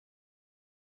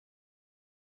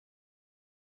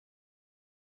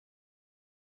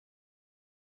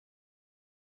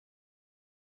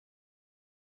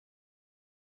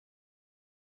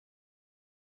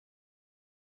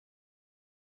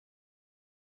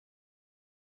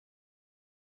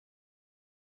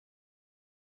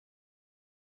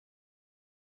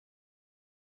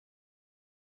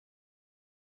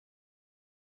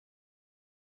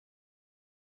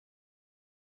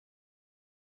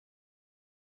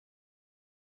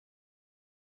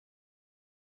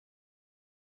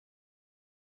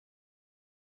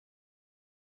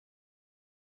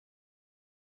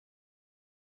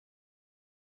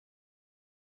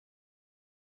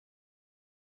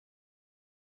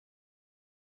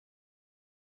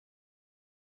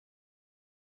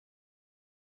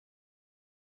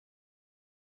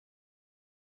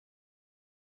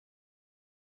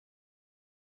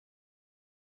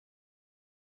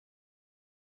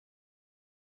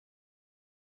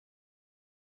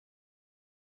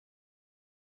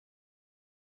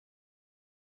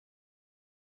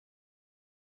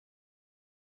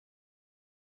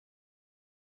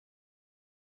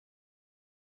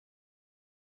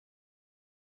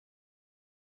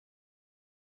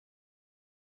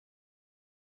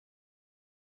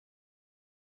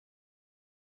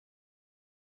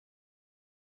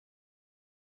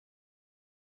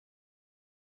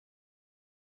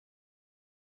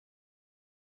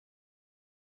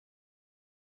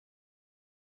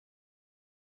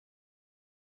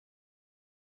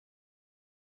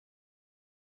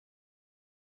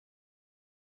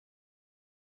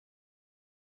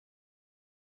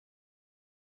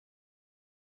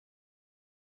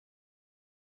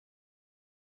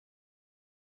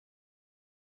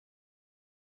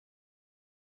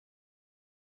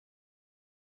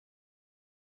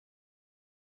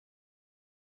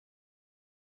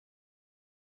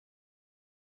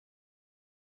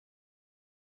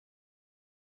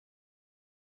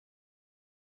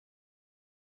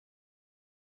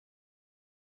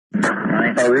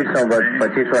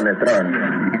2503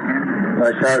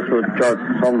 અષાઢ સુદ ચોથ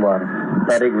સોમવાર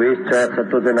તારીખ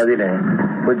 20/6/77 ના દિને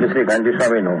પૂજ્ય શ્રી ગાંધી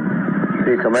સ્વામીનું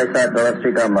શ્રી સમયસાર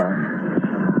કળશટીકામાં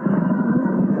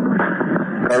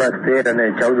કળશ 13 અને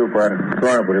 14 ઉપર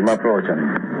સુવર્ણપુરીમાં પ્રવચન.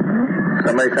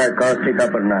 સમયસાર કળશટીકા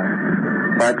પરના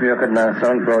 5મી વખતના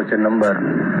શ્રવણ પ્રવચન નંબર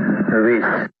 20.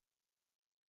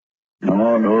 નમો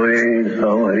લોહે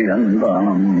સૌ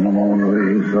હરિહંતાનમ, નમો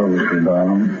લોહે સૌ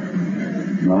સિદ્ધાનમ,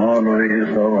 નમો લોહે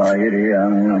સૌ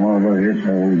આયર્યાન, નમો લોહે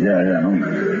સૌ જયાનમ,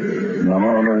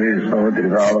 નમો લોહે સૌ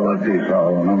ત્રિકાળવતી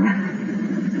સાવનમ,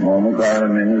 ઓમકાર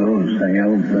બિંદુ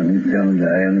સંયુક્ત નિત્યમ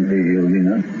જયંતી યોગિન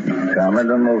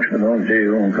કામદમ ઔષધો છે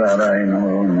ઓંકારાય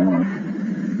નમો નમઃ.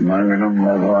 મંગળમ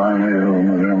ભગવાન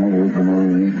મંગળમ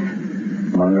ગૌતમોની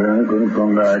મંગળમ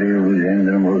કુંદારી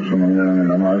વિજેન્દ્ર મોસુ મંગળમ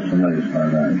નમઃ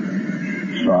સમયસારાય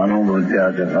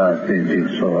સ્વાનુભૂત્યા ચકાસ્તે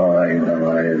સ્વભાય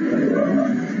નવાય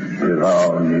સર્વાના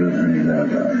વિભાવ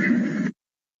નિદાતા.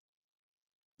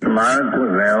 મારે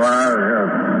કોઈ વ્યવહાર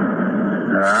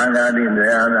રાગ આદિ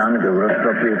દયાદાન કે વ્રત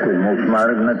તપ એ કોઈ મોક્ષ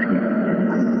માર્ગ નથી.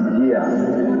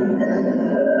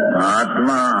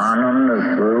 આત્મા આનંદ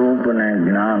સ્વરૂપ ને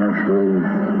જ્ઞાન સ્વરૂપ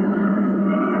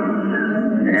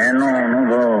એનો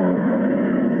અનુભવ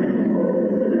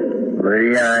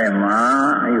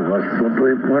પર્યાયમાં એ વસ્તુ તો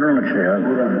એ પૂર્ણ છે,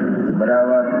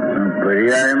 બરાબર.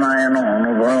 પર્યાયમાં એનો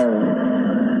અનુભવ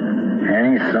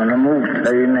એની સન્મુખ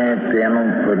થઈને તેનું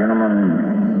પરિણમન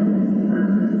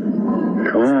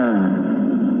થવું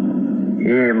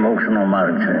એ મોક્ષનો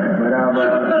માર્ગ છે, બરાબર.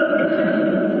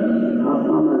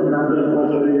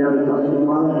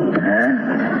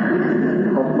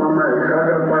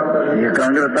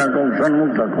 એકાગ્રતા કહું,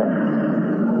 સન્મુખતા કહું.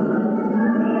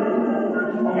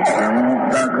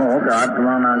 સન્મુખતા કહો કે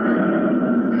આત્માના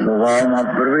સ્વભાવમાં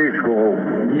પ્રવેશ કહો,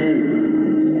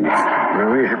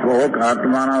 પ્રવેશ કહો કે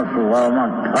આત્માના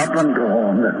સ્વભાવમાં સ્થાપન કહો.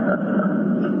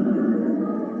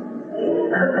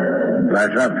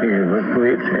 ભાષાથી વસ્તુ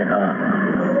એ છે. હા,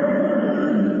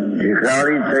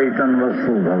 શિખાડી ચૈતન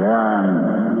વસ્તુ ભગવાન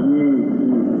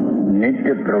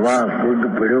નિત્ય પ્રવાહ શુદ્ધ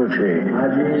પડ્યો છે,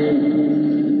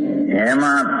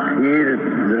 એમાં સ્થિર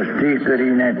દ્રષ્ટિ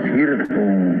કરીને સ્થિર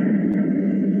થવું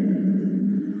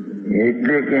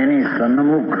એટલે કે એની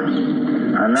સન્મુખ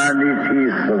અનાદિથી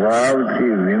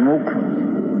સ્વભાવથી વિમુખ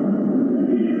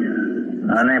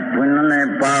અને પુણ્ય ને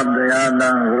પાપ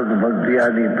દયાદાન વ્રત ભક્તિ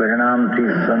આદિ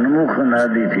પરિણામથી સન્મુખ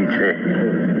અનાદિથી છે.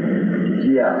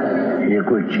 એ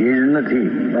કોઈ ચીજ નથી,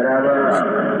 બરાબર.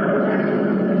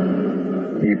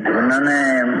 એ પુણ્ય ને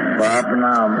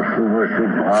પાપના શુભ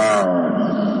શુભ ભાવ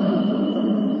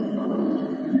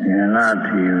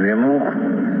એનાથી વિમુખ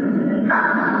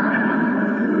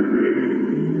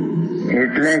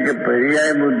એટલે કે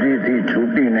પર્યાય બુદ્ધિથી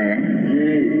છૂટીને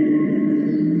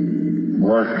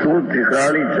વસ્તુ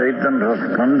ત્રિકાળી ચૈતન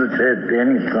રસખંડ છે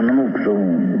તેની સન્મુખ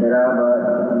થવું, બરાબર.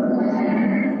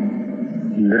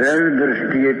 દ્રવ્ય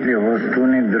દ્રષ્ટિ એટલે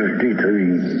વસ્તુની દ્રષ્ટિ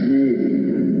થવી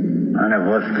અને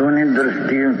વસ્તુની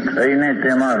દ્રષ્ટિ થઈને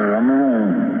તેમાં રમવું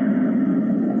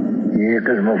એ એક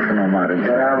જ મોક્ષનો માર્ગ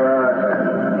છે, બરાબર.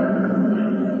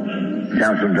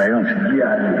 ત્યાં સમજાયું છે.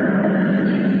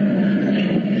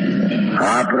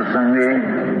 આ પ્રસંગે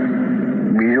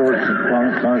બીજો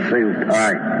સંશય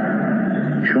થાય.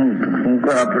 શું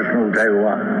આ પ્રશ્ન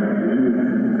ઉઠાયો?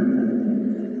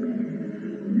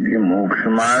 એ મોક્ષ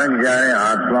માર્ગ જયારે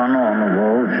આત્માનો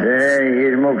અનુભવ છે એ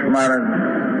જ મોક્ષ માર્ગ.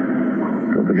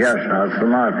 તો પછી આ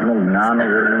શાસ્ત્રમાં આટલું જ્ઞાન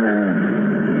વર્ણવું,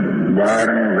 બાર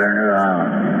વર્ણવા,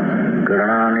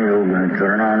 કરણાન યોગ ને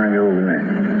ચરણાન યોગ ને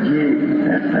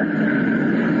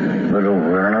બધું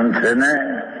વર્ણન છે ને,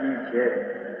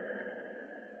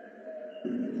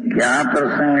 કે આ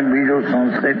પ્રસંગે બીજો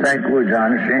સંશય થાય. કોઈ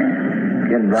જાણશે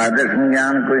કે દ્વાદશ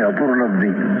જ્ઞાન કોઈ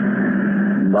અપૂર્વલબ્ધિ,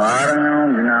 12નું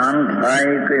જ્ઞાન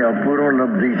થાય કઈ અપૂર્વ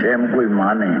લબ્ધિ છે એમ કોઈ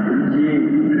માને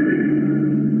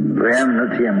તો એમ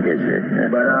નથી, એમ કે છે,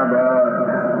 બરાબર.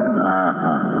 હા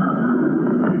હા.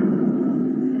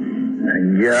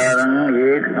 11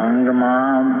 એક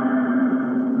અંગમાં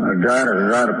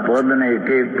 18,000 પદ ને એક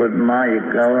એક પદમાં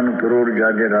 51 કરોડ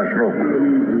જાજેરા શ્લોક.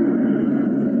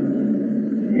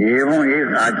 એવું એક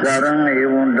આચારણ,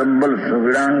 એવું ડબલ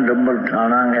સગડાંગ, ડબલ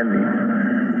ઠાણાંગ એની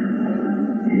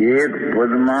એક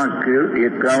પદમાં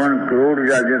 51 કરોડ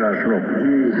જાજેરા શ્લોક.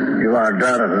 એવા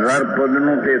 18,000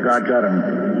 પદનું તે એક આચારણ.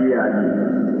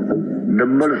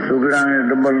 ડબલ સુગડાંગ,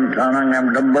 ડબલ ઠાણાંગ, એમ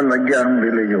ડબલ 11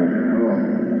 લઈ જવું.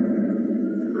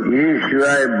 એ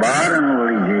સિવાય 12 અંગ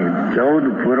વળી છે,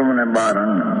 14 પૂર્વ ને 12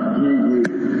 અંગ.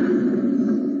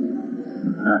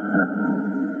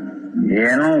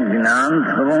 એનું જ્ઞાન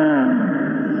થવું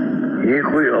એ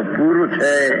કોઈ અપૂરું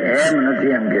છે એમ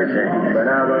નથી, એમ કે છે,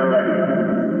 બરાબર.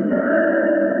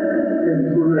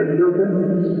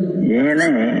 એને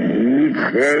ઈ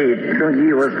છે એટલું જ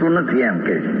વસ્તુ નથી એમ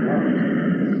કે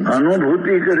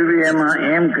અનુભૂતિ કરવી એમાં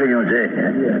એમ કહ્યું છે.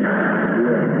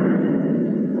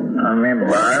 અમે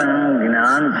બાળનું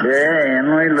જ્ઞાન છે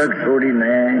એનો લક્ષ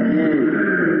છોડીને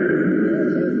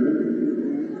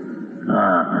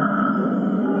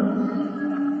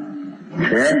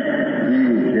છે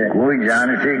કોઈ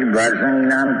જાણશે કે ભાષણ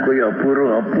જ્ઞાન કોઈ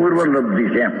અપૂર્વ લબ્ધિ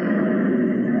છે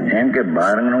એમ કે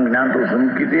બાળનું જ્ઞાન તો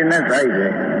સંકિતી ને થાય છે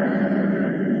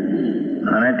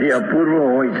અને તે અપૂર્વ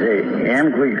હોય છે એમ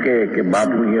કોઈ કે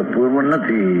બાપુ એ અપૂર્વ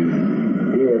નથી.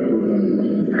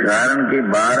 કારણ કે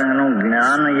બાળનું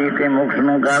જ્ઞાન એ કઈ મોક્ષ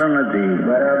નું કારણ નથી.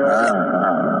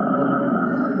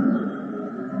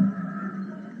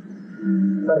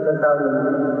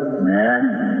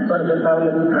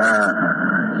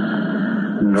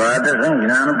 દ્વાદશનું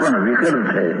જ્ઞાન પણ વિકલ્પ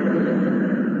છે.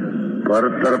 પર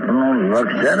તરફનું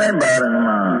લક્ષ્ય ને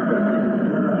બાળકમાં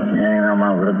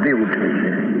એનામાં વૃદ્ધિ ઉઠે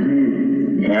છે.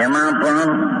 એમાં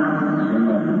પણ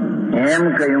એમ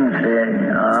કહ્યું છે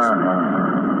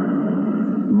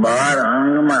 12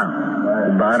 અંગમાં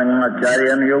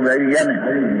 4 યોગ આવી ગયા ને.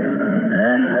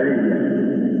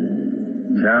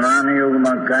 જણાના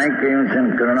યોગમાં કાંઈ કહ્યું છે ને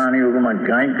કરણાના યોગમાં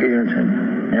કાંઈ કહ્યું છે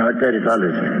એ અત્યારે ચાલે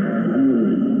છે.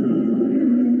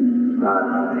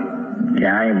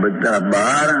 ક્યાંય બધા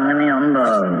 12 અંગની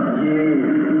અંદર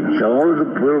 14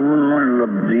 પૂર્વનો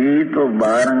લબ્ધિ તો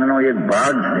 12 અંગનો એક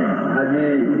ભાગ છે.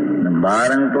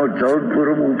 12 અંગ તો 14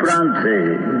 પૂર્વ ઉપરાંત છે.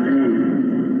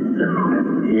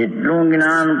 એટલું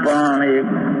જ્ઞાન પણ એક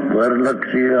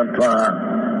પરલક્ષી અથવા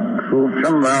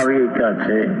સૂક્ષ્મ ભાવિકા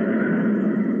છે.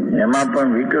 એમાં પણ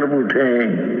વિકલ્પ ઉઠે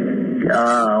કે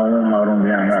હું મારું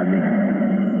જ્ઞાન આપી.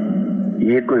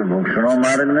 એ કોઈ મોક્ષનો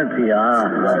માર્ગ નથી.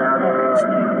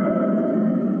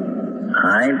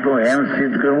 અહીં તો એમ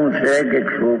સિદ્ધ કરવું છે કે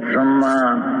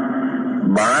સૂક્ષ્મમાં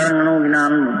 12 અંગનું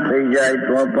જ્ઞાન થઈ જાય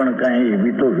તો પણ કઈ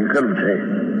એવી તો વિકલ્પ છે,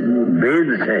 ભેદ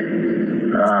છે.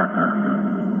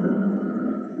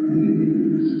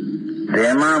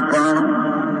 તેમાં પણ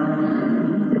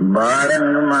 12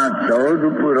 અંગમાં 14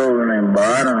 પૂર્વ ને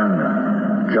 12 અંગ.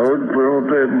 14 પૂર્વ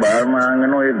તો એક 12મા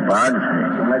અંગનો એક ભાગ છે.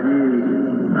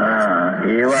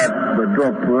 એવા બધો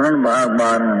પૂર્ણ ભાગ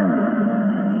 12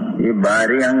 એ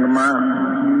 12 અંગમાં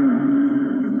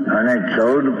અને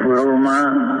 14 પૂર્વમાં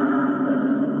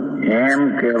એમ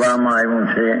કહેવામાં આવ્યું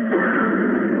છે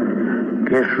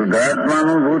કે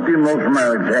શુદ્ધાત્માનુભૂતિ મોક્ષમાં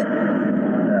આવે છે.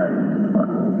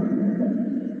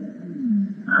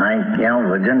 ક્યાં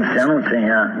વજન શેનું છે?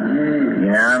 અહીંયા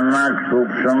જ્ઞાનના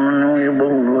સૂક્ષ્મનું એ બહુ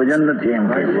વજન નથી એમ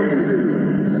કે છે.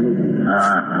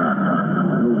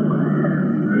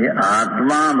 એ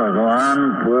આત્મા ભગવાન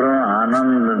પૂર્ણ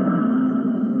આનંદ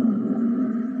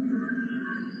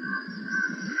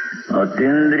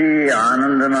અતિન્દ્રિય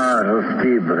આનંદના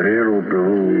રસથી ભરેલું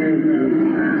પ્રભુ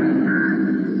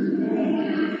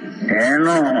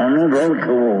એનો અનુભવ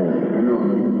થવો,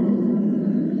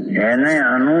 એને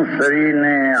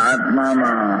અનુસરીને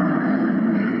આત્મામાં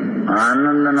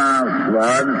આનંદના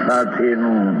સ્વાદ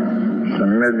સાથેનું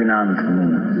સમ્યક જ્ઞાન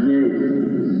થવું,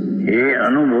 એ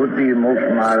અનુભૂતિ મોક્ષ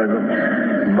માર્ગ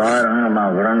 12 અંગમાં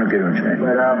વર્ણન કર્યું છે.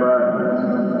 બરાબર.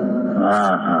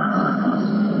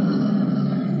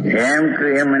 એમ કે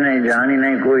મને જાણી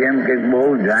નહીં કોઈ એમ કે બહુ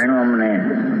જાણ્યું અમને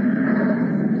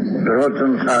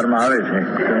સંસારમાં આવે છે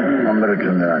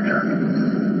અમૃતચંદ્રાચાર્ય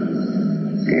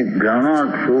એ ઘણો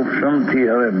સૂક્ષ્મથી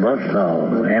હવે બસ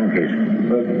આવો એમ કે છે.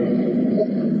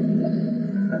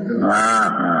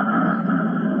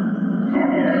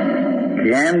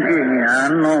 કેમ કે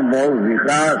જ્ઞાનનો બહુ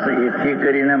વિકાસ એથી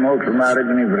કરીને મોક્ષ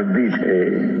માર્ગની વૃદ્ધિ છે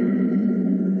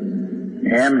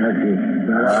એમ નથી.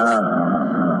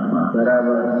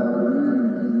 બરાબર.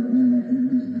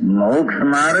 મોક્ષ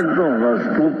માર્ગ તો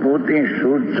વસ્તુ પોતે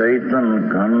શુદ્ધ ચૈતન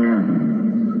ઘન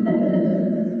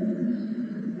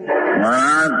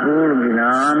અણાકુળ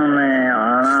જ્ઞાન ને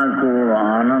અણાકુળ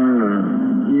આનંદ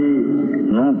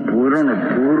નું પૂર્ણ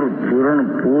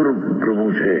પ્રભુ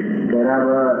છે.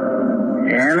 બરાબર.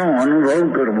 એનો અનુભવ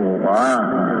કરવો.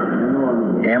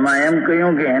 એમાં એમ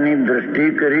કહ્યું કે એની દ્રષ્ટિ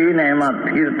કરીને એમાં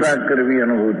સ્થિરતા કરવી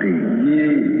અનુભૂતિ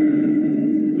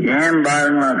એમ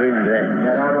 12માં કહ્યું છે.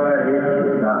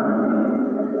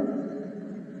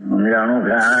 સમજાણું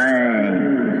કાંઈ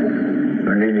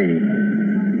પંડિતજી?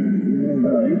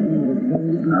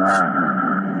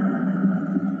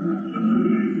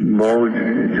 બહુ જ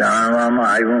જાણવામાં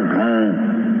આવ્યું ઘણું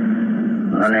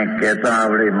અને કહેતા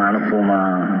આવડે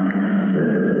માણસોમાં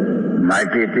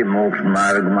માહિતી મોક્ષ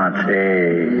માર્ગમાં છે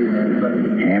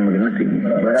એમ નથી.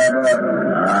 બરાબર.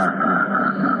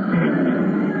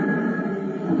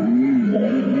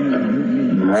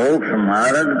 મોક્ષ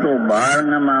માર્ગ તો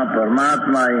બારંગમાં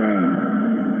પરમાત્મા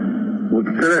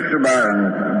ઉત્કૃષ્ટ બારંગ,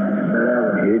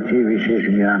 એથી વિશેષ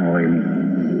જ્ઞાન હોય નહીં.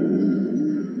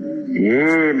 એ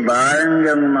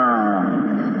બારંગમાં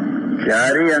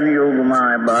ચારે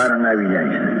અનુયોગમાં બારંગ આવી જાય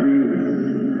છે.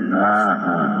 હા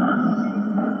હા હા,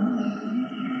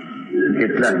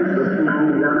 કેટલા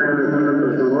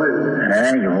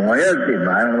હોય જ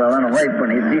બારંગ બાવાનું હોય,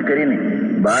 પણ એથી કરીને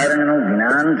બારંગ નું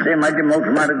જ્ઞાન છે માટે મોક્ષ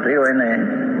માર્ગ થયો એને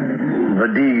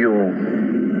વધી ગયો.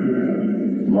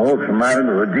 મોક્ષ માર્ગ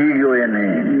વધી ગયો એને,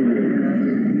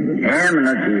 એમ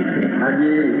નથી.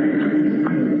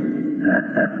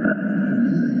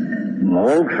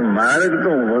 મોક્ષ માર્ગ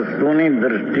તો વસ્તુની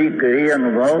દ્રષ્ટિ કરી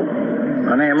અનુભવ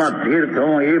અને એમાં સ્થિર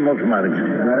થવું એ મોક્ષ માર્ગ છે.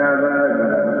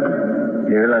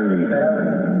 કેવલાલજી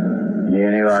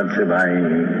એની વાત છે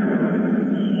ભાઈ.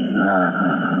 હા,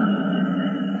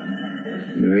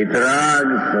 વિતરાગ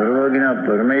સર્વજ્ઞ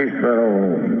પરમેશ્વરો,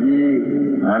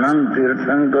 અનંત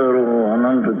તીર્થંકરો,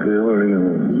 અનંત કેવળીઓ,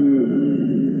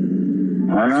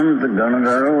 અનંત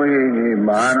ગણધરો એ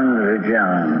બારંગ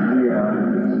રચ્યા.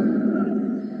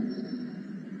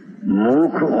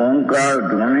 મુખ ઓંકાર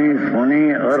ધ્વનિ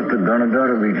સુની અર્થ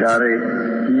ગણધર વિચારે.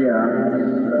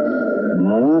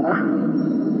 મુખ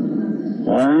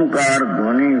ઓંકાર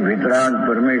ધ્વનિ વિતરાગ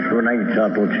પરમેશ્વરના ઈચ્છા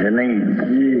તો છે નહીં.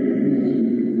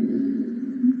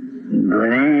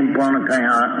 ધ્વનિ પણ કઈ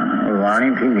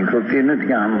વાણીથી નીકળતી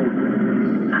નથી. આમ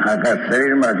આખા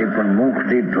શરીરમાંથી પણ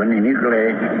મુખથી ધ્વનિ નીકળે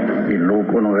એ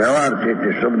લોકોનો વ્યવહાર છે. તે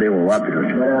શબ્દ એવો વાપર્યો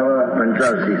છે.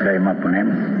 85 કાયમાં પણ એમ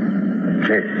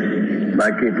છે.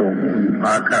 બાકી તો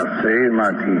આખા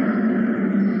શરીરમાંથી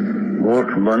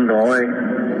હોઠ બંધ હોય,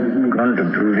 કંઠ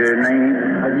ધ્રુજે નહીં,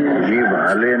 જીભ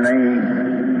હાલે નહીં.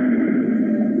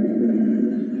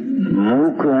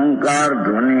 મુખ ઓંકાર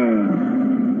ધ્વનિ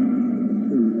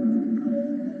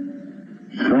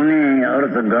સુની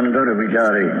અર્થ ગંધર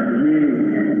વિચારે.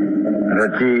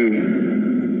 રચી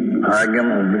આગમ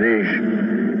ઉપદેશ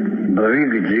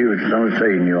ભવિક જીવ સંશય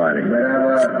નિવારે.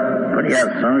 પણ આ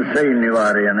સંશય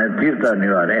નિવારે અને તીર્થા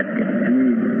નિવારે.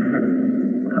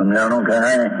 સમજાણું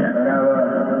કહે?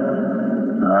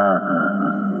 હા,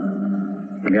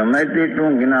 ગમે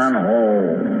તેટલું જ્ઞાન હો,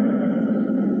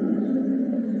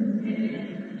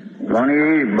 પણ એ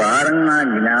બારંગના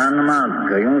જ્ઞાનમાં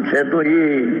કહ્યું છે તો એ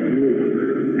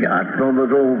કે આટલો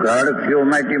બધો ઉઘાડ થયો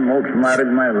માટે મોક્ષ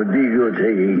માર્ગમાં વધી ગયો છે.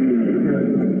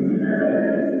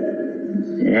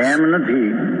 એમ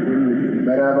નથી.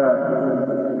 બરાબર.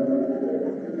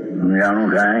 જાણું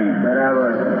કાંઈ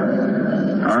બરાબર.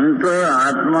 અંતર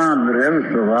આત્મા દ્રવ્ય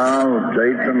સ્વભાવ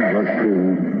ચૈતન વસ્તુ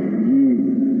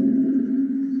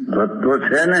તત્વ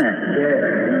છે ને,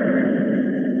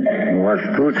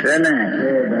 વસ્તુ છે ને,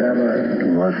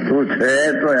 વસ્તુ છે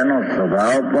તો એનો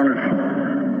સ્વભાવ પણ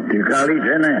ટીકાળી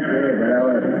છે ને.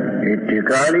 એ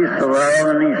ટીકાળી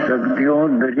સ્વભાવની શક્તિઓ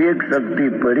દરેક શક્તિ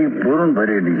પરિપૂર્ણ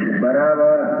ભરેલી છે.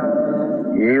 બરાબર.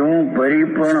 એવું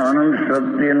પરિપૂર્ણ અનંત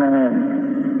શક્તિનું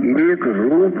એક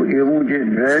રૂપ એવું જે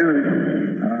દ્રવ્ય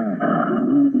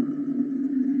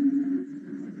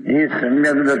એ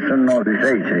સમ્યક દર્શનનો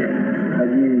વિષય છે.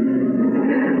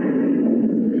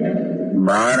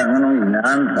 બાર અંગનું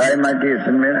જ્ઞાન થાય માટે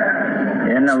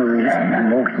એના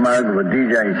મોક્ષ માર્ગ વધી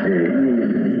જાય છે.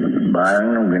 બાર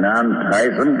અંગનું જ્ઞાન થાય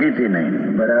સમકીથી નહીં.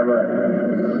 બરાબર.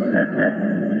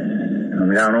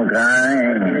 સમજાણું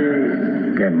કાંઈ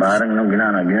કે બાર અંગનું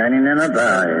જ્ઞાન અજ્ઞાનીને ન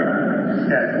થાય,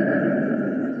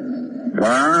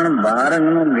 પણ બાર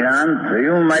અંગનું જ્ઞાન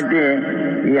થયું માટે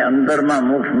એ અંતરમાં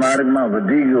મોક્ષ માર્ગમાં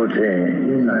વધી ગયો છે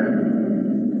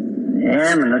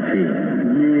એમ નથી.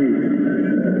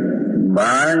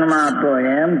 બારંગમાં તો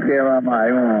એમ કહેવામાં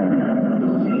આવ્યું,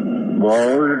 બહુ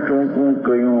જ ટૂંકું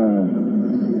કહ્યું,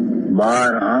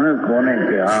 12 અંગ કોને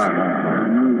કે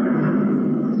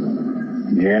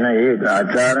જેને એક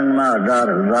આચારંગમાં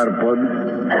 18,000 પદ,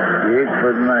 એક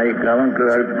પદમાં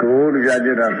 51 કરોડ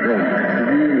જાજે રાષ્ટ્રો.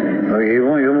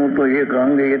 એવું એવું તો એક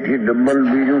અંગ એથી ડબલ,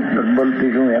 બીજું ડબલ,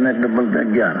 ત્રીજું એને ડબલ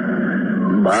 11.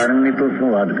 બારંગની તો શું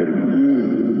વાત કરવી.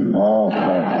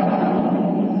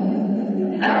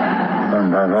 પણ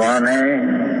ભગવાને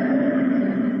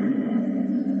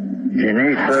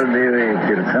જિનેશ્વર દેવે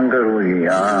તીર્થંકર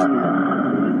હોય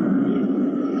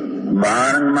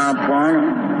બારંગમાં પણ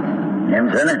એમ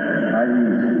છે ને,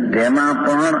 તેમાં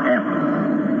પણ એમ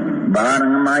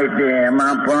બારંગમાં એટલે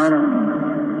એમાં પણ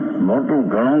મોટું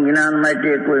ઘણું જ્ઞાન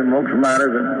માટે કોઈ મોક્ષ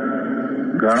માર્ગ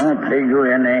ઘણો થઈ ગયો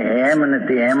એને એમ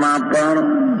નથી. એમાં પણ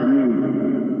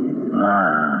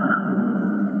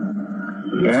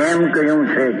એમ કહ્યું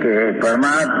છે કે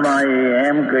પરમાત્મા એ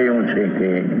એમ કહ્યું છે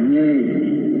કે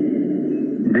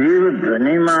દીવ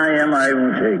ધ્વનિમાં એમ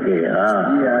આવ્યું છે કે હા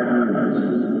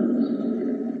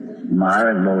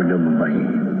માર્ગ બહુ જમભાઈ.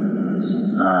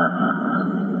 હા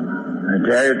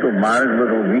ત્યારે તો માર્ગ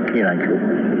બધો વીખી નાખ્યો.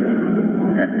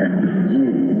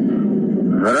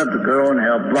 વ્રત કરો ને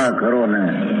અપવા કરો ને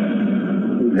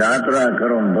યાત્રા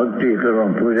કરો ને ભક્તિ કરો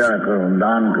પૂજા કરો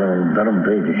દાન કરો ધર્મ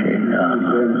થઈ જશે.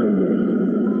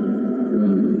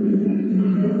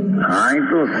 હા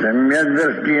તો સમ્યક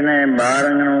દ્રષ્ટિને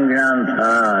બારંગનું જ્ઞાન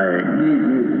થાય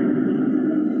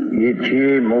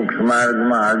એથી મોક્ષ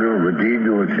માર્ગમાં આગળ વધી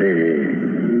ગયો છે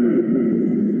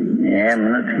એમ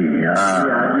નથી. હા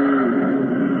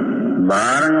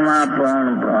બારંગમાં પણ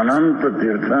અનંત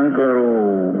તીર્થંકરો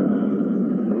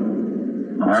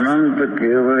અનંત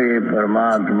કેવળ એ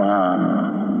પરમાત્મા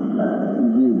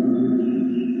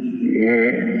એ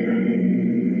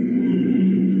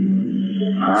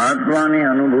આત્માની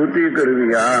અનુભૂતિ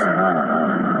કરવી.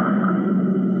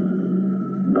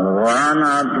 ભગવાન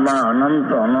આત્મા અનંત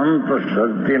અનંત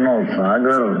શક્તિનો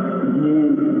સાગર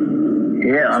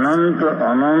એ અનંત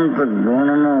અનંત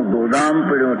ગુણનો ગોદામ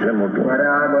પડ્યો છે મોટો.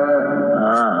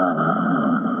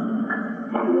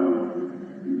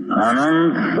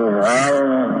 અનંત સ્વભાવ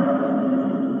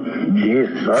જે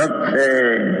સત છે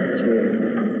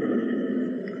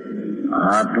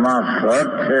આત્મા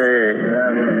સત છે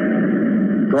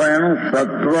તો એનું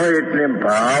સત્વ એટલે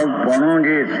ભાવપણું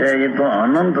જે છે એ તો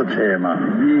અનંત છે એમાં.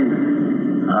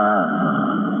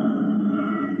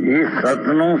 એ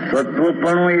સતનું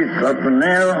સત્વપણું એ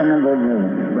સતને અનુભવવું.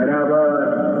 બરાબર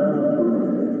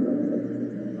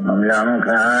સમજાણું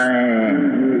કાંઈ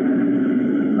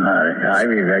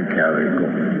આવી વ્યાખ્યા હોય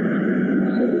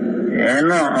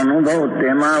એનો અનુભવ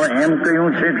તેમાં એમ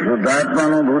કહ્યું છે શુદ્ધાત્મા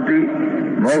અનુભૂતિ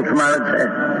મોક્ષ માર્ગ છે.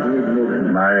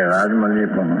 મારે રાજમલજી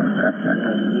પણ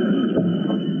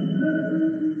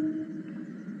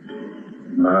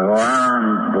ભગવાન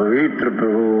પવિત્ર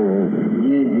પ્રભુ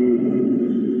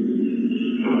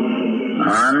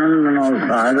આનંદનો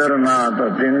સાગરનાથ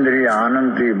અતિન્દ્રિય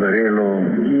આનંદથી ભરેલો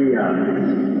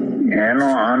એનો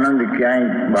આનંદ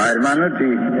ક્યાંય બહારમાં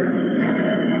નથી.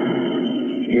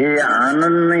 એ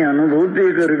આનંદની અનુભૂતિ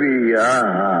કરવી.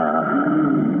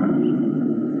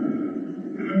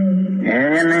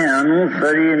 એને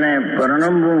અનુસરીને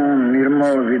પરણવું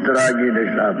નિર્મળ વિતરાગી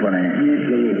દશાપણે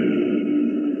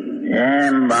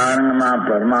એમ બારંગમાં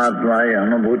પરમાત્માએ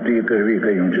અનુભૂતિ કરવી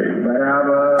કહ્યું છે.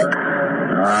 બરાબર.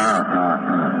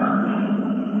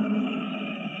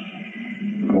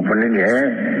 ઉપરની છે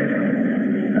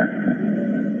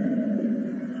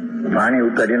પાણી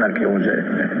ઉતારી નાખ્યું છે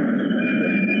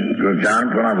તો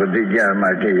જાણપણા વધી ગયા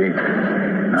માટે.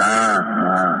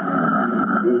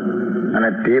 અને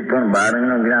તે પણ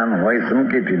બારંગનું જ્ઞાન હોય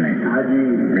સ્મૃતિથી નહીં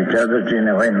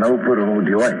વિચારદર્શીને હોય 9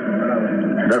 પૂર્વથી હોય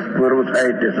 10 પૂર્વ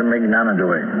થાય તે સમય જ્ઞાન જ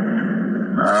હોય.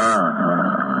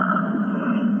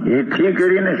 એથી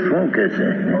કરીને શું કે છે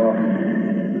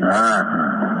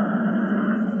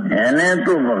એને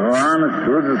તો ભગવાન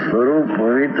શુદ્ધ સ્વરૂપ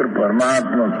પવિત્ર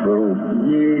પરમાત્મા સ્વરૂપ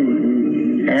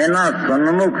એના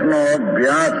સન્મુખનો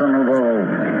અભ્યાસ અનુભવ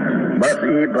બસ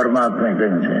એ પરમાત્મા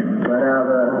કહ્યું છે.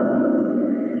 બરાબર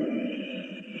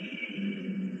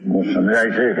હું સમજાય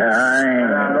છે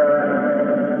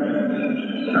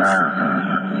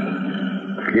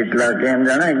કેટલાક એમ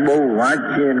જાણે બહુ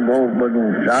વાંચીએ બહુ બધું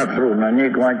શાસ્ત્રો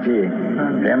અનેક વાંચીએ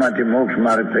એમાંથી મોક્ષ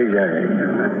માર્ગ થઈ જાય.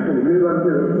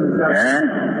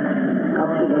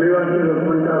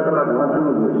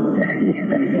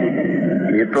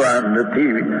 એ તો આ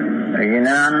નથી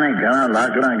જ્ઞાન ને ઘણા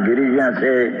લાકડા ગીરી ગયા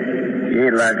છે એ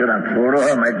લાકડા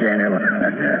છોડવા માટે એને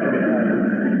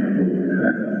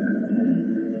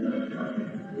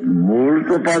મૂળ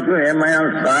તો પાછું એમાં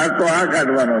સાર તો આ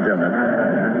કાઢવાનો છે.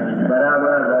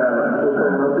 બરાબર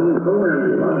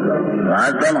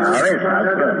વાંચવામાં આવે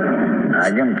શાસ્ત્ર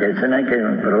આજમ કે છે ને કે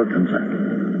પ્રવચન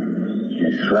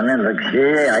સ્વને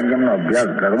લક્ષ્યે આજ્ઞમનો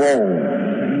અભ્યાસ કરવો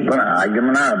પણ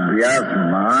આજ્ઞમના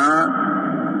અભ્યાસમાં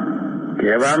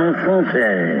કહેવાનું શું છે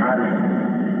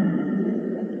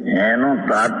એનું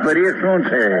તાત્પર્ય શું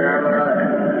છે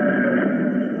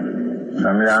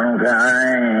સમજાણું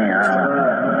કાંઈ.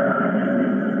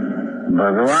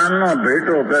 ભગવાનનો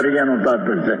ભેટો કરી એનું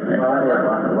તાત્પર્ય છે.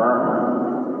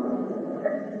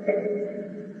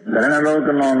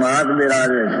 ધર્મલોકનો નાથ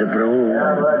બિરાજે છે પ્રભુ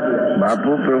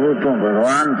બાપુ પ્રભુ તું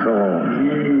ભગવાન છો.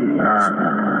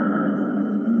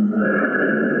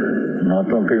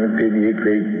 નહોતો કહ્યું તે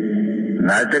કઈ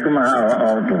નાટકમાં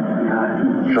આવતું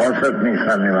 64ની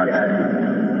સાલની વાત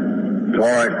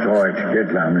ચોટ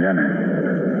કેટલા સમજ્યા ને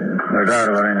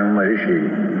 18 વર્ષની ઉંમર છે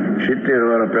 70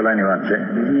 વર્ષ પહેલાની વાત છે.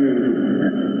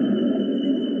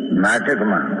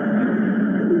 નાટકમાં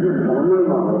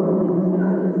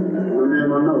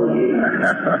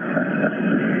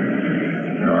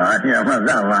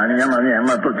વાણિયામાં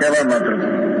એમાં તો કેવા માત્ર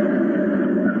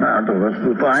આ તો વસ્તુ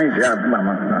તો અહીં છે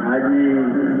આત્મામાં,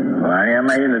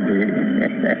 વાણિયામાં એ નથી.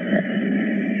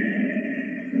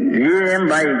 એમ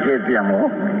ભાઈ કે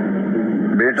ત્યાં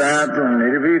બેટા તું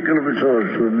નિર્વિકલ્પ છો,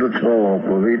 શુદ્ધ છો,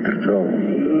 પવિત્ર છો,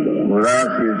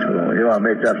 ઉદાસી છો, એવા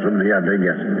બે ચાર શબ્દ યાદ થઈ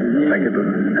ગયા. બાકી તો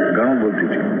ઘણું બોલતી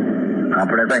છે.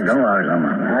 આપણે ત્યાં ઘણું આવે છે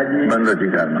આમાં બંધ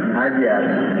ચિકારમાં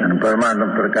અને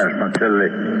પરમાત્મા પ્રકાશમાં છેલ્લે.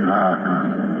 હા હા,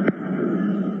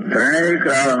 ત્રણેય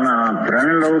કાળના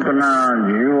ત્રણલોકના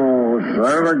જીવો,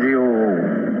 સર્વ જીવો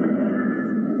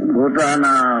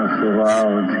પોતાના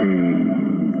સ્વભાવથી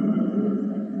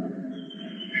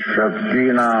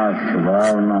શક્તિના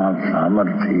સ્વભાવના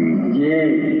સામર્થ્ય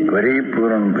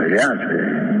પરિપૂર્ણ ભર્યા છે.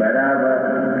 બરાબર,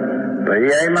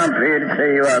 પર્યાયમાં ફેર છે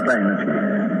એ વાત નથી,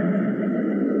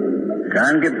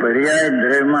 કારણ કે પર્યાય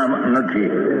દ્રવ્યમાં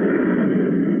નથી.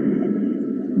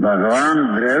 ભગવાન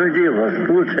દ્રવ્ય જે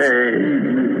વસ્તુ છે,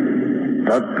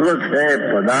 તત્વ છે,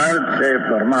 પદાર્થ છે,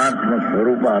 પરમાત્મા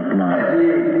સ્વરૂપ આત્મા,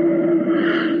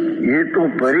 એ તો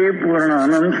પરિપૂર્ણ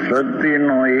અનંત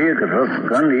શક્તિનો એક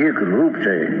રસખંડ, એક રૂપ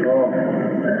છે.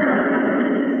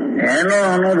 એનો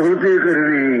અનુભૂતિ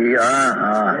કરવી.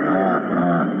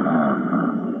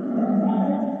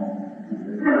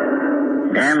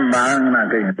 એમ બાળકના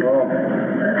કહી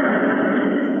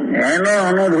એનો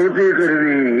અનુભૂતિ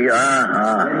કરવી.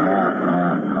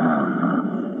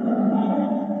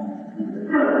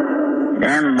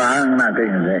 એમ બાળકના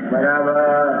કહી છે. બરાબર,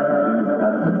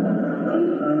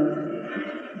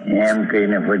 એમ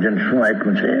કહીને ભજન શું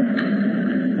આપ્યું છે?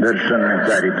 દર્શન ને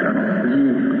ચારિત્રનું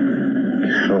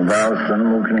સ્વભાવ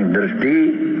સન્મુખની દ્રષ્ટિ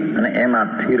અને એમાં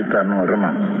સ્થિરતાનો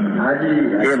રમણ,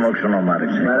 એ મોક્ષનો માર્ગ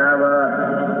છે. બરાબર,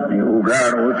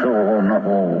 ઉઘાડ ઓછો હો ન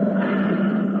હો.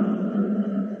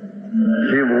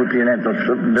 શિવભૂતિને તો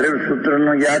દ્રવ્ય સૂત્ર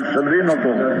નો યાદ શબ્દ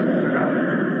નતો.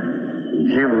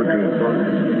 શિવભૂતિ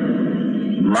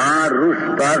માં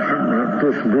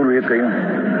રૂષ ગુરુ એ કહ્યું,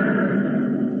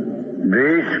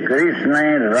 દ્વેષ કરીશ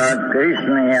નહીં, રાગ કરીશ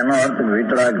નહીં, એનો અર્થ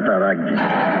વિતરાગતા રાખજે.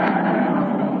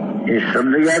 એ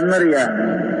શબ્દ યાદ ન રહ્યા.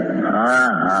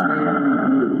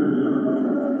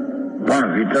 પણ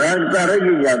વિતરાગતા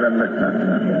રહી યાદ અંદર.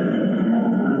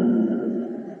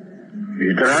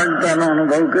 વિતરાગતાનો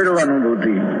અનુભવ કર્યો,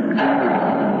 અનુભૂતિ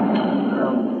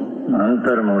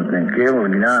અંતર્મૂર્તિ, કેવું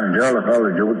જ્ઞાન, જળ હળ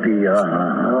જ્યોતિ.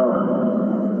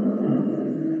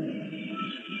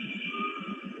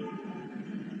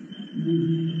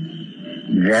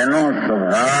 જેનો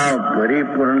સ્વભાવ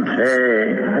પરિપૂર્ણ છે,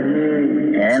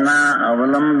 એના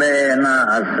અવલંબે, એના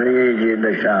આશ્રય જે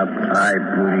દશા થાય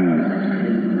પૂરી,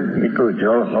 એ તો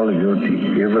જળ હળ જ્યોતિ.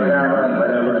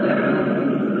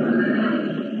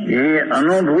 એ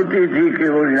અનુભૂતિથી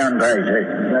કેવું જ્ઞાન થાય છે.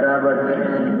 બરાબર,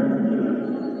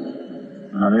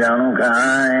 સમજાણું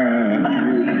કાંઈ?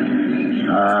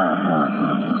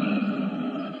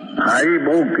 હારી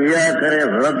બહુ ક્રિયા કરે,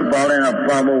 વ્રત પાળે,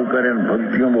 અપ્પા બહુ કરે,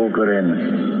 ભક્તિઓ બહુ કરે,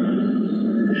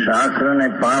 શાસ્ત્ર ને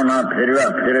પાવના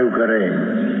ફેરવ કરે,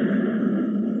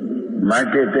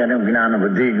 માટે તેનું જ્ઞાન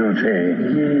વધી ગયું છે.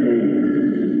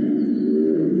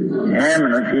 એમ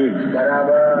નથી.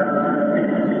 બરાબર,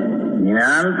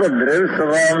 જ્ઞાન તો દ્રવ્ય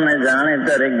સ્વભાવને જાણે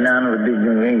ત્યારે જ્ઞાન વધી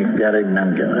ગયું, ત્યારે જ્ઞાન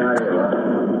કહેવાય.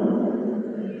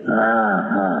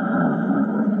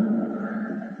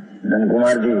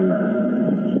 ધનકુમારજી,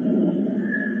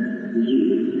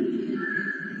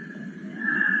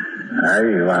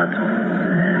 આવી વાત.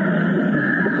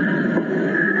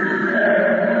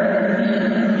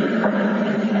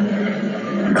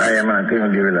 ભાઈ હમણાં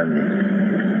કહ્યું દિવેલાલજી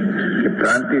કે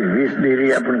પ્રાંતિ 20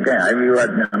 ડિગ્રી આપણને કઈ આવી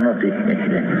વાત નહોતી.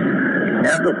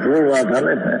 ત્યાં તો થોડ વાત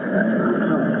હાલે છે.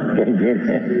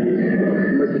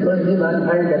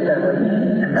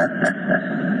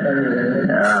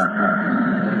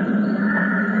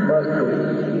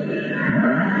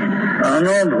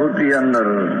 અનુભૂતિ અંદર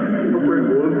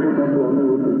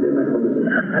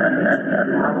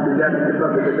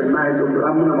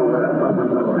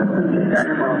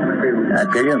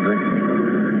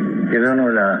કીધું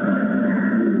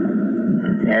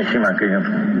 80 કહ્યું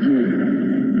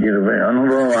કીધું ભાઈ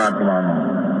અનુભવ આત્માનો.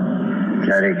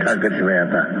 ત્યારે કાકતભાઈ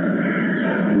હતા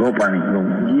ગોપાણી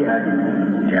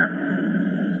ત્યાં,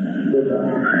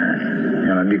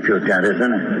 એનો દીકરો ત્યાં રહેશે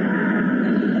ને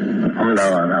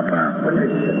અમદાવાદ. આપણા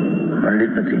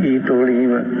પંડિત નથી, એ તો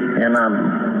એના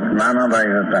નાના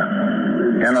ભાઈ હતા,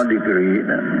 એનો દીકરો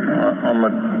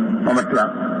અમતલા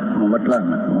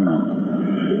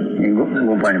એ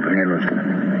ગોપાણી ભણેલો છે,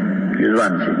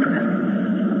 વિદ્વાન છે.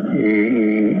 એ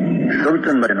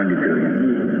સૌચંદભાઈ નો દીકરો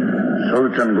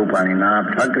સૌચંદ ગોપાણીના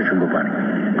ઠાકરશી ગોપાણી.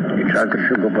 એ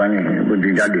ઠાકરશી ગોપાણી બુદ્ધિ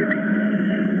જાડી હતી.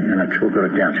 એના છોકરો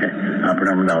ત્યાં છે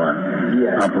આપણે અમદાવાદ.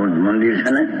 આપણું મંદિર છે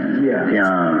ને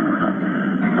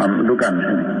ત્યાં દુકાન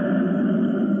છે ને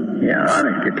એ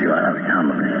આવે કેટલી વાર આવે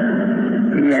સાંભળે.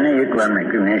 એને એક વાર મેં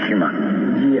કહ્યું 80માં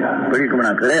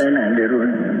પરિક્રમણા કરે ને જરૂર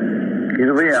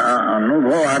કીધું ભાઈ આ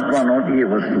અનુભવ આત્મા નહોતી એ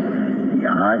વસ્તુ.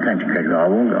 હા કાંઈ કહ્યું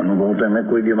આવું અનુભવ તો અમે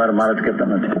કોઈ દી મારા મહારાજ કહેતા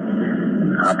નથી.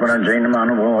 આપણા જૈનમાં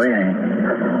અનુભવ હોય ને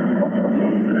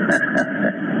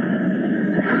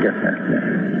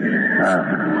હા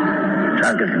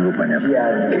ઠાકરસિંહ ગોપાણી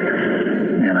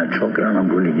એના છોકરાનો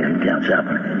ભૂલી ગયા ત્યાં છે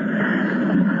આપણે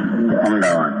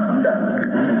અમદાવાદ.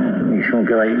 એ શું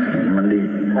કહેવાય મંદિર?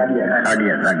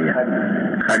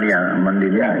 ખાડિયા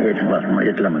મંદિર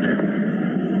એટલામાં છે.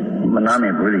 નામે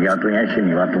ભૂલી ગયા તો 80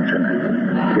 ની વાતો છે ને.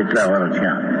 કેટલા વર્ષ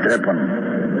ત્યાં 53.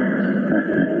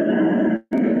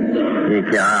 એ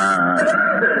કે આ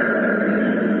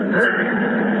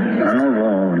અનુભવ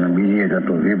ને બીજી એક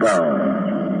હતો વિભાવ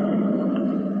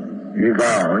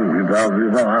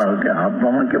કે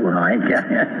આપવામાં કેવું હા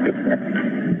ક્યાં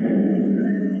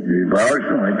વિભાવ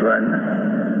શું હોય તો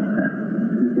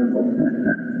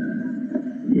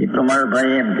એ તો મારા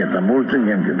ભાઈ એમ કેતા મૂળચંદ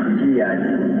એમ કેતા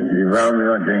વિભાવ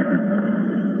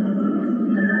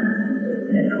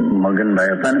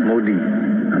મગનભાઈ હતા ને મોદી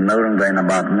નવરંગભાઈ ના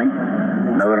બાપ નહીં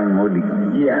નવરંગ મોદી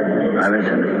આવે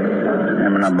છે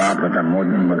એમના બાપ હતા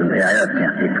મોદી મગનભાઈ આવ્યા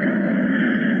ત્યાં એક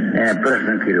એને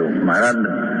પ્રશ્ન કર્યો મહારાજ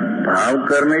ભાવ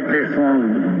કર્મ એટલે શું?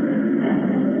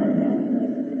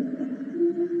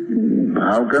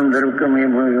 ભાવ કર્મ ધર્મ કર્મ એ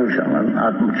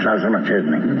આત્મશાસ્ત્રમાં છે જ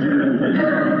નહીં.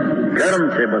 કર્મ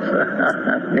છે બસ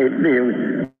એટલે એવું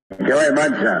કહેવાય.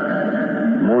 બાદશાહ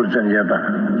મૂળચંદ જતા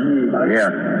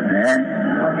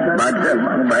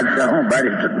બાદશાહ હું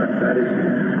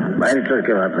બારીસ્ટર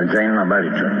કહેવાતા જૈનના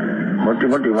બારીસ્ટર.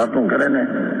 મોટી મોટી વાતો કરે ને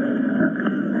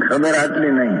ખબર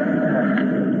આટલી નહીં.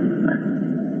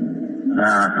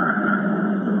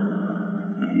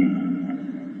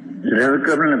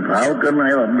 રવિકર્મ ને ભાવ કર્મ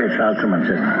એવા બે શાસ્ત્રમાં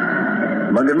છે.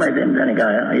 મગજમાં તેમ જાણે કે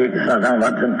એક સાધારણ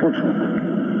વાત પૂછું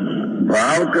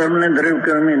ભાવ કર્મ ને દ્રવ્ય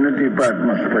કર્મ નથી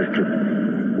પાઠમાં સ્પષ્ટ.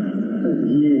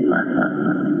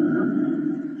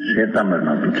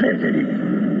 શ્વેતાંબરમાં પૂછાય છે.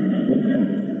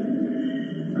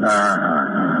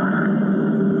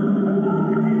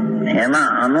 એમાં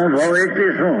અનુભવ એટલે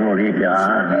શું મળી કે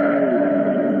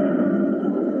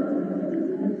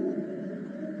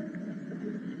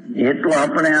એ તો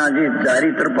આપણે આજે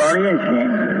ચારિત્ર પાડીએ છીએ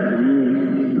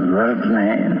વ્રત ને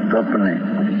તપ ને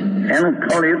એનું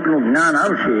ફળ એટલું જ્ઞાન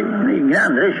આવશે એ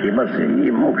જ્ઞાન રહેશે બસ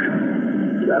એ મોક્ષ.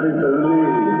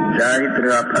 ચારિત્ર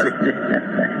પાડી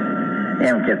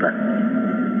એમ કેતા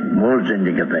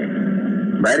મૂળચંદી કહેતા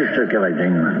બારિસ્ટર કહેવાય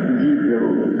જૈનમાં.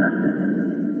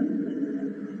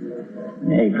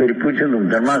 એ ફરી પૂછ્યું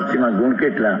ધર્માસ્તીમાં ગુણ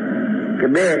કેટલા? કે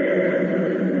 2.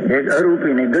 એક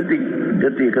અરૂપી ને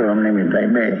ગતિ કરવા નિમિત્ત થાય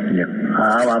 2.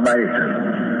 આવા બારિસ્ટર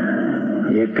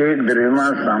એક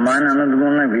દ્રવ્યમાં સામાન્ય અનંત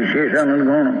ગુણ ને વિશેષ અનંત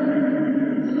ગુણ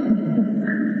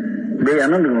 2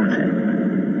 અનંત ગુણ છે.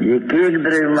 એક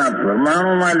દ્રવ્યમાં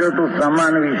પરમાણુમાં લો તો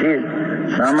સમાન વિશેષ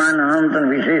સામાન્ય અનંત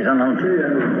વિશેષ અનંત.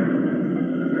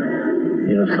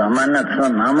 સામાન્ય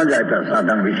 6 નામ જ આપ્યા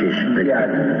સાધન વિશેષ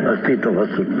અસ્તિત્વ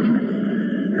વસ્તુ.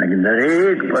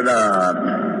 દરેક પદાર્થ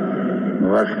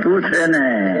વસ્તુ છે ને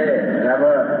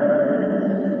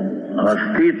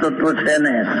અસ્તિત્વ છે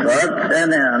ને સત છે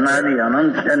ને અનાદિ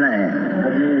અનંત છે ને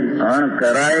અણ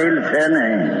કરાયેલ છે ને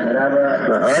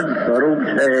સહજ સ્વરૂપ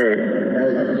છે.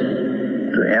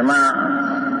 તો એમાં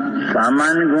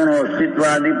સામાન્ય ગુણો અસ્તિત્વ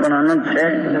આદિ પણ અનંત છે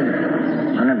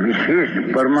અને વિશેષ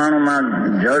પરમાણુમાં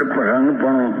જળ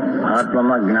રંગપણું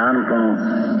આત્મામાં જ્ઞાનપણું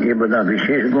એ બધા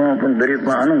વિશેષ ગુણો પણ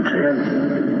દરેકમાં અનંત છે.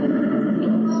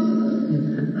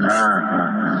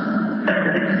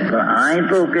 તો અહીં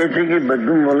તો કે છે કે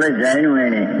બધું બોલે જાણ્યું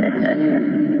એને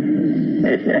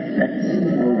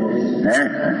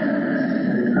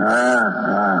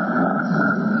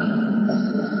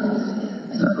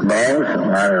બહુ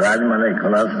મારે રાજમલાઈ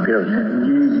ખલાસ થયો છે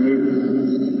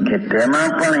કે તેમાં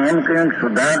પણ એમ કહ્યું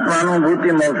શુદ્ધાત્માનુભૂતિ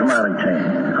મોક્ષ માર્ગ છે.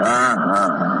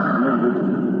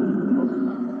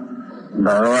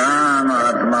 ભગવાન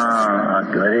આત્મા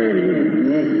કરે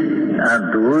આ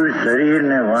ધૂળ શરીર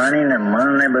ને વાણી ને મન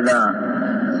ને બધા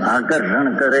આકર્ષણ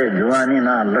કરે. જુવાની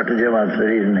ના લઠ જેવા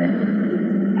શરીર ને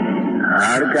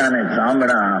હાડકા ને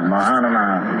ચામડા મહાન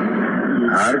ના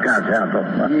હાડકા છે આ તો.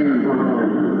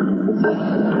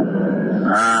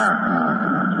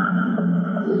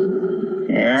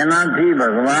 એનાથી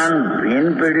ભગવાન ભીન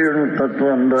પેઢીનું તત્વ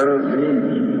અંદર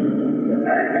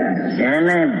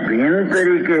એને ભિન્ન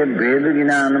તરીકે ભેદ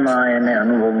જ્ઞાનમાં એને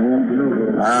અનુભવવું.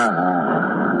 હા હા,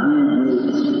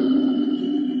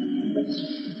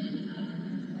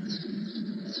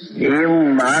 એવું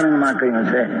માર્ગમાં કહ્યું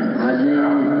છે.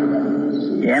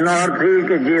 એનો અર્થ એ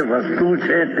કે જે વસ્તુ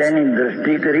છે તેની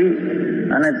દ્રષ્ટિ કરી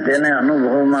અને તેને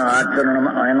અનુભવમાં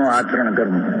આચરણમાં એનું આચરણ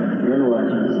કરવું.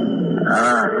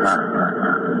 હા હા,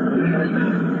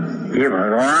 એ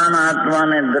ભગવાન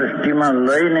આત્માને દ્રષ્ટિમાં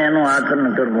લઈને એનું આચરણ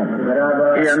કરવું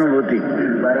એ અનુભૂતિ.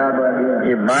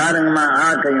 એ બારંગમાં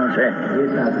આ કહ્યું છે.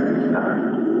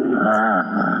 હા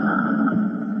હા,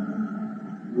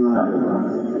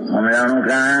 સમજાણું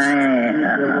કાંઈ?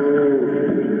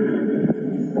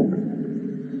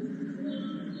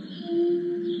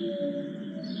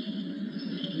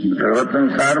 પ્રવચન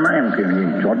સારમાં એમ કે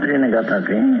ચોત્રી ને ગાથા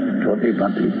કઈ ચોત્રી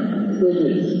પાંત્રી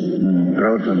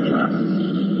પ્રવચન સાર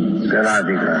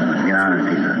જલાધિકાર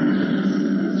જ્ઞાનાધિકાર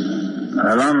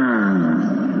અલમ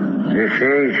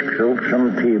વિશેષ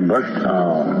સૂક્ષ્મથી બસ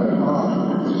થાવ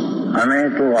અમે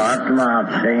તો આત્મા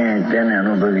છે તેને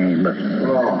અનુભવી બસ.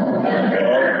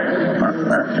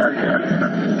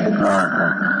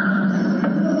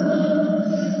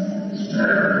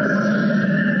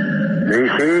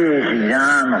 વિશેષ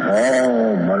જ્ઞાન હો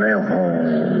ભલે હો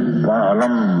પણ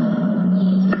અલમ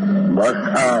બસ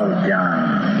થાવ જ્ઞાન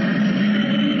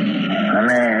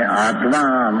અને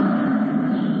આત્મા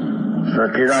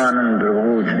સચિદાનંદ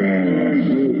પ્રભુ છે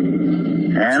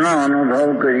એનો અનુભવ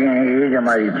કરીએ એ જ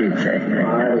અમારી ચીજ છે.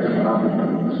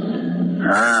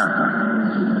 હા,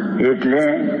 એટલે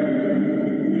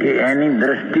કે એની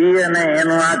દ્રષ્ટિ અને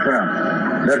એનું આચરણ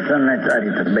દર્શન ને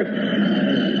ચારિત્ર બે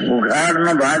ઉઘાડ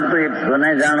નો ભાગ તો એક સ્વને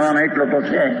જાણવાનો એટલો તો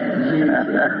છે.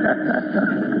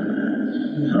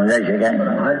 સમજાય છે કઈ?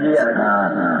 હા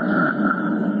હા,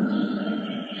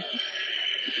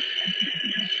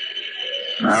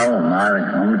 આવો મારે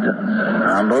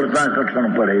સાંભળતા કઠણ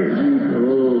પડે.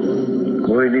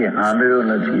 કોઈ દી સાંભળ્યું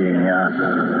નથી અહીંયા.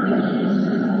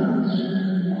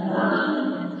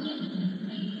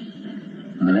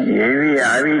 એવી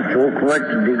આવી ચોખવટ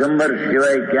દિગંબર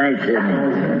સિવાય ક્યાંય છે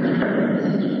નહીં.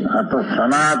 આ તો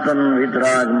સનાતન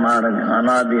વિતરાગ માર્ગ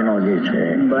અનાદિનો જે છે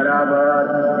બરાબર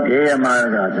એ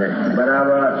માર્ગ છે.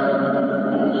 બરાબર,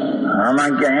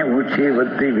 આમાં ક્યાંય ઓછી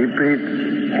વધતી વિપરીત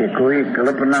કે કોઈ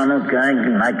કલ્પનાનું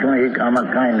ક્યાંય નાખ્યું એક આમાં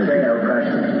કાંઈ નથી.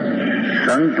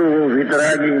 સંતો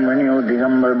વિતરાગી મણ્યો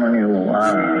દિગંબર મણ્યો.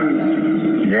 આ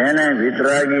જેને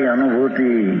વિતરાગી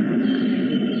અનુભૂતિ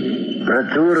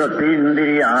પ્રચુર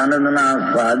અતિન્દ્રિય આનંદના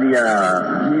સ્વાદિયા,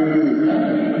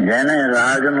 જેને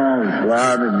રાજનો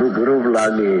સ્વાદ દુઃખરૂપ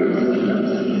લાગે,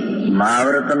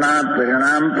 મહાવ્રતના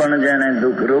પરિણામ પણ જેને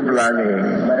દુઃખરૂપ લાગે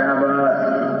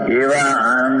એવા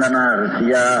આનંદના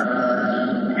રસિયા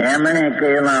એમણે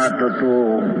કહેલા તત્વો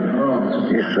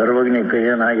એ સર્વજ્ઞ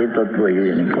કહેલા એ તત્વો એ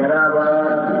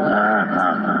હા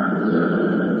હા હા,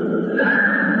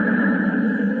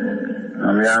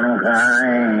 સમજાણું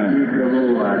કાંઈ?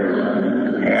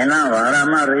 એના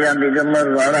વાળામાં રહ્યા દિગંબર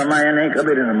વાળામાં એને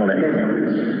ખબર ન મળે.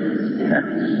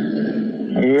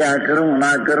 એ આ કરવું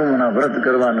ના કરવું ના વ્રત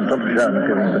કરવાનું તપસ્યા ન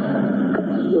કરવું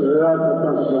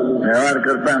વ્યવહાર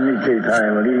કરતા નિશ્ચય થાય.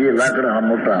 વળી એ લાકડા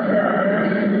મોટા.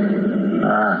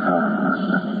 હા હા,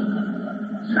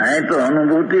 અહીં તો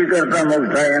અનુભૂતિ કરતા મોક્ષ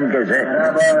થાય એમ કે છે.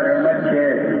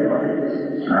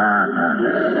 હા હા,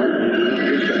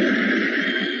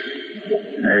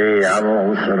 અરે આવો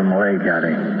અવસર મળે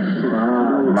ક્યારે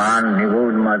માન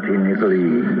નિગોદ માંથી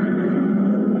નીકળી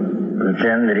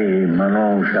પ્રચેન્દ્રી મનો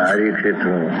શારી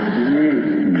ક્ષેત્રો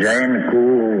જૈન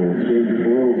કુળ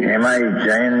એમાં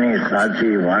જૈન ની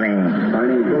સાચી વાણી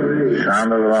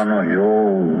સાંભળવાનો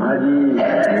યોગ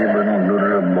એ બધું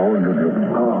દુર્લભ, બહુ દુર્લભ.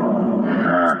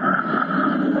 હા હા,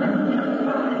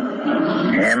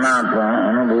 એમાં પણ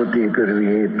અનુભૂતિ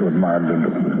કરવી એ તો માર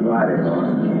દુર્લભ.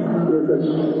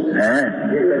 હે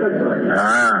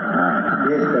હા હા,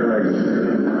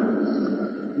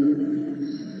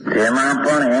 તેમાં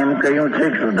પણ એમ કહ્યું છે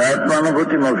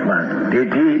શુદ્ધાત્માનુભૂતિ મોક્ષમાં.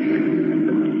 તેથી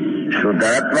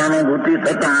શુદ્ધાત્માનુભૂતિ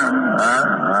થતા હા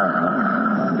હા હા,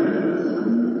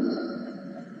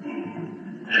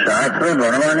 શાસ્ત્ર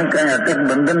ભણવાની કઈ અટક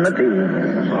બંધન નથી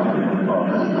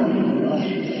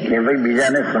કે ભાઈ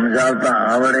બીજાને સમજાવતા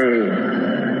આવડે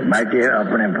માટે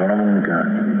આપણે ભણવું કા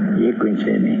એ કોઈ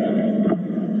છે નહીં.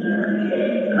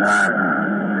 હા હા,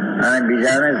 અને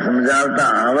બીજાને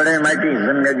સમજાવતા આવડે માટે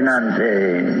સંજ્ઞ જ્ઞાન છે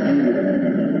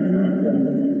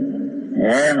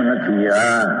એમ નથી.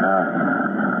 હા હા,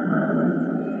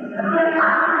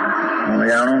 હું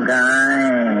જાણું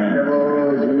કાંઈ?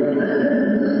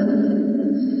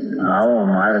 આવો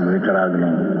માર્ગ વિતરાગ નો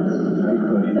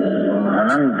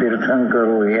અનંત તીર્થ સત્સંગ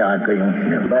કરવો એ આ કહ્યું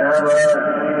છે.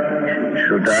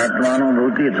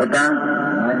 શુદ્ધાત્માનુભૂતિ થતા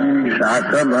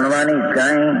શાસ્ત્ર ભણવાની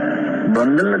કાંઈ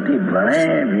બંધ નથી. ભણે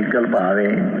વિકલ્પ આવે,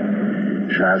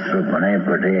 શાસ્ત્ર ભણે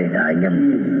પઢે આજ્ઞમ.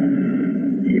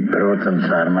 એ પ્રવચન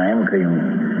સારમાં એમ કહ્યું,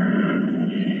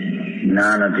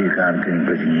 જ્ઞાન અધિકાર કરી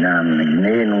પછી જ્ઞાન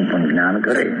જ્ઞેયનું પણ જ્ઞાન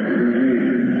કરે.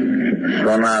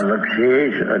 સ્વના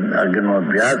લક્ષ્ય અગ્નિનો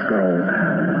અભ્યાસ કરો,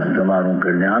 તમારું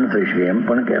કલ્યાણ થશે એમ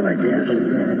પણ કહેવાય છે.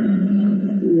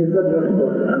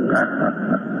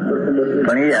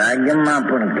 પણ એ આજ્ઞામાં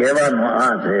પણ કહેવાનું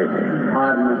આ છે.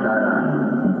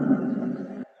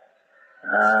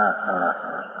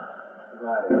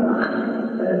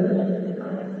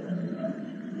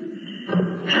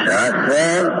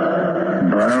 શાસ્ત્ર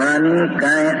ભણવાની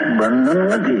કાંઈ બંધન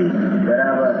નથી.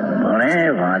 ભણે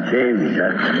વાંચે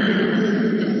વિચાર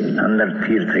અંદર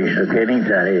સ્થિર થઈ શકે નહીં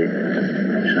ત્યારે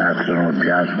શાસ્ત્રનો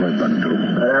અભ્યાસ હોય બનતો.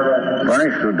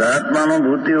 પણ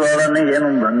શુદ્ધાત્માનુભૂતિ વાળાને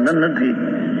એનું બંધન નથી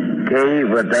કે એ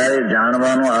વધારે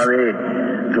જાણવાનું આવે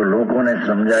તો લોકોને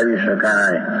સમજાવી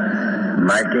શકાય,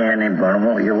 માટે એને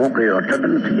ભણવું એવું કઈ અટક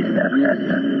નથી.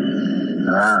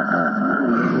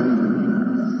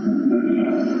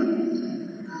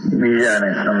 બીજાને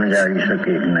સમજાવી શકે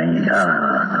કે નહીં.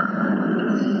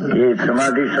 એ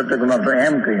સમાધિ શતકમાં તો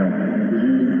એમ કહ્યું,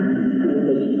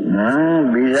 હું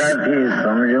બીજાથી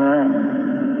સમજવું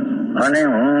અને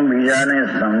હું બીજાને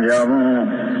સમજાવું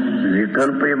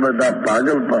વિકલ્પ એ બધા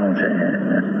પાગલપણું છે.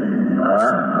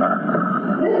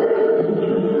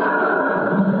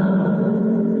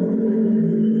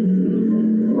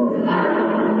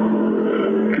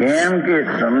 કેમ કે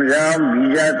સમજાવ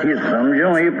બીજાથી સમજો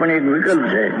એ પણ એક વિકલ્પ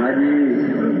છે,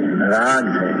 રાગ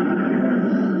છે.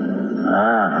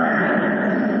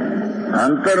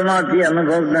 અંતરમાંથી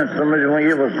અનુભવને સમજવું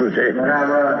એ વસ્તુ છે.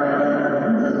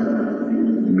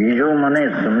 બીજો મને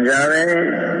સમજાવે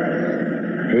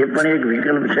એ પણ એક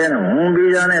વિકલ્પ છે ને, હું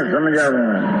બીજાને સમજાવું.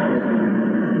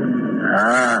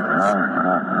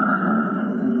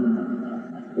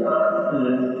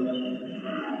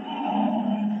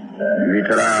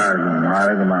 વિતરાગ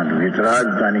માર્ગમાં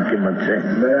વિતરાગતાની કિંમત છે.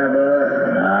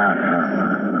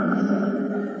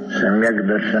 સમ્યક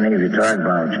દર્શન એ વિતરાગ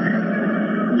ભાવ છે.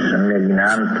 સમ્યક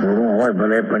જ્ઞાન થોડું હોય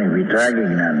ભલે પણ વિતરાગી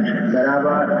જ્ઞાન છે.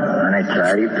 અને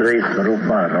ચારિત્ર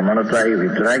સ્વરૂપમાં રમણતા એ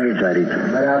વિતરાગી ચારિત્ર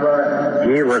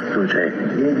એ વસ્તુ છે.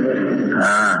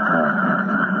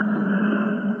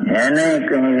 એને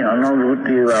કઈ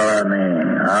અનુભૂતિ વાળાને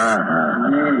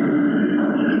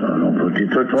અનુભૂતિ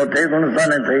તો ચોથે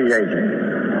ગુણસ્થાને થઈ જાય છે.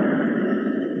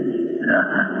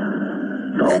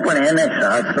 તો પણ એને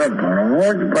શાસ્ત્ર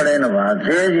ભણવું જ પડે ને,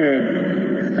 વાંચે જ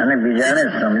અને બીજાને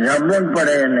સમજાવવું જ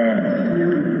પડે એને,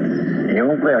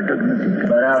 એવું કોઈ અટક નથી.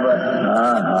 બરાબર.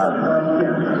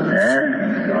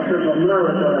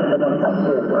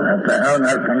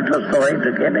 કંઠસ્થ હોય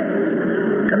તો કે ને,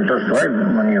 કંઠસ્થ હોય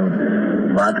મને એવું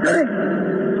વાત કરે,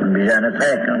 બીજાને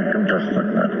થાય કંઠસ્થ.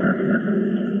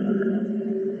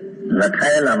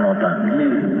 લખાયેલા નહોતા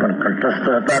પણ કંઠસ્થ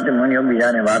હતા તે મુનિઓ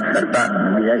બીજાને વાત કરતા,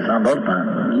 બીજા સાંભળતા.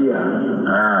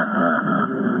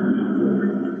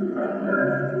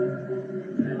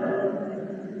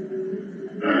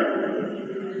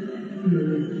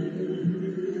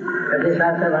 પછી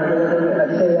શાસ્ત્ર વાંચે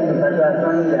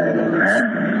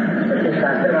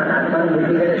શાસ્ત્રમાં આત્માની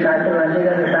બુદ્ધિ કરે, શાસ્ત્ર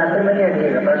વાંચેગા તો શાસ્ત્રમાં નહીં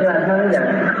અટકેગા, પછી આત્મા નહીં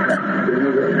જાય.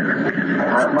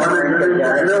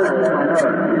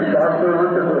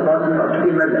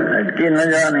 અટકી ન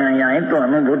જવાને. અહીંયા તો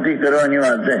અનુભૂતિ કરવાની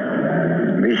વાત છે.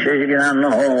 વિશેષ જ્ઞાન ન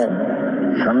હો,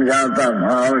 સમજાવતા ન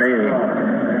આવડે,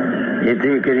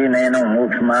 એથી કરીને એનો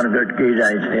મોક્ષ માર્ગ અટકી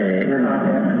જાય છે.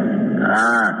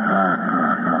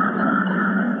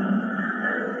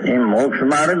 એ મોક્ષ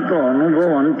માર્ગ તો અનુભવ,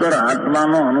 અંતર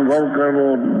આત્માનો અનુભવ કરવો.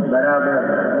 બરાબર.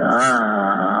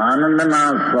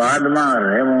 આનંદના સ્વાદમાં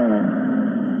રહેવું,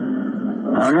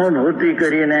 અનુભૂતિ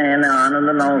કરીને એને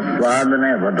આનંદનો સ્વાદને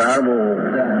વધારવો,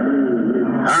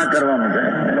 આ કરવાનું છે.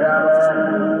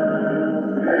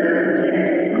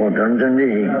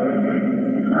 ધર્મચંદજી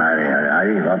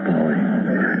આવી વાત હોય.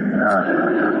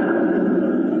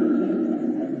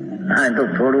 તો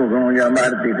થોડું ઘણું જ્યાં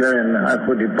બહારથી કરે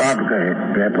આખુંથી પાપ કરે.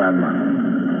 વેપારમાં,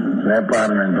 વેપાર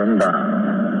ને ધંધા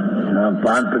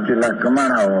 5-25 લાખ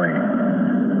કમાણા હોય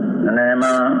અને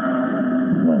એમાં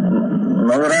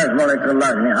નવરાશ મળે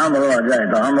કલાકની, સાંભળવા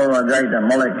જાય તો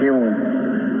મળે કેવું.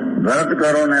 વ્રત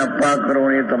કરો ને અપા કરો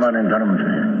એ તમારે ધર્મ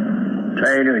છે.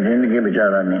 થઈ રહ્યું જિંદગી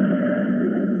બિચારાની.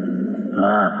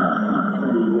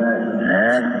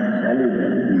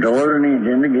 ઢોરની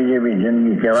જિંદગી જેવી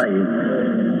જિંદગી કહેવાય.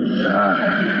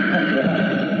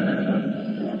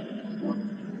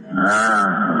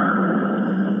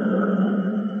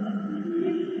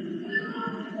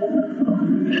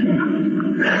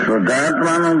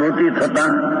 શુદ્ધાત્માનુભૂતિ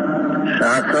થતા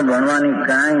શાસ્ત્ર ભણવાની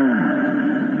કાંઈ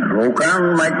રોકાણ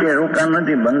માટે રોકાણ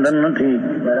નથી, બંધન નથી.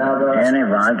 એને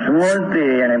વાંચવું જ તે,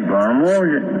 એને ભણવું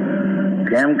જ.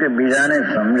 કેમ કે બીજાને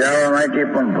સમજાવવા માટે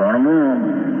પણ ભણવું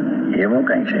એવું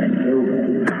કઈ છે.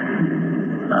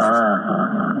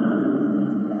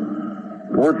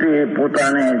 પોતે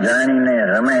પોતાને જાણીને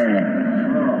રમે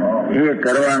એ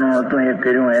કરવાનું હતું, એ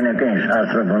કર્યું. એને કઈ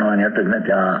શાસ્ત્ર ભણવાની અટક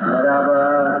નથી.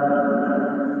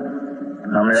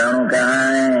 સમજાણું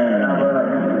કાંઈ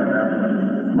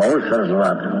બહુ સરસ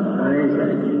વાત.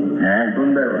 હે,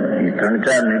 એ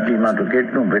 3-4 નીતિમાં તો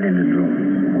કેટલું ભરી દીધું.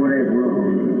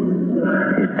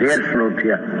 એ 13 શ્લોક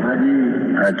થયા,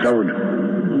 14.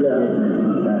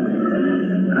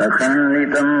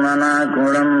 અખંડિતમ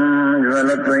અનાકુળમ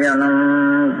જ્વલત્વયનમ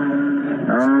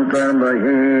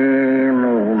અંતર્બહિ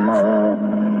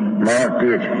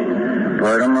મોહતે છે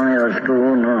પરમયસ્તુ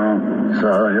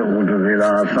સહજ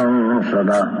ઉદ્વિલાસમ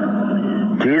સદા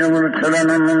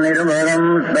ચિરવૃચ્છલનમ નિર્ભરમ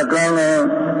સકલ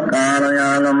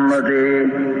કાળયાલંબતે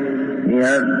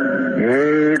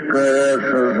એક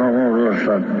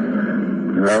સત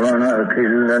લવણ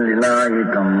અખિલ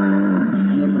લીલાયિતમ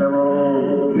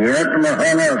યત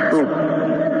મહાનસ્તુ.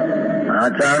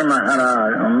 આચાર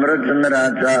મહારાજ અમૃતચંદ્ર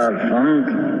આચાર સંત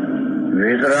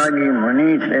વિતરાગી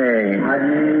મુનિ છે,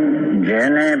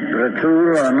 જેને પ્રચુર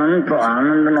અનંત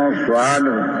આનંદનો સ્વાદ,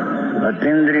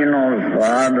 અતિન્દ્રિયનો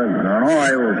સ્વાદ ઘણો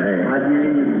આવ્યો છે,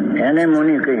 એને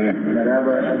મુનિ કહીએ.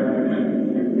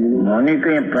 મુનિ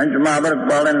કહીએ પંચમહાવર્ત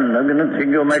પાળે લગ્ન થઈ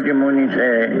ગયો માટે મુનિ છે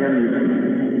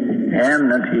એમ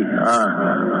નથી.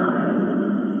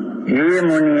 એ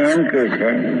મુનિ એમ કે છે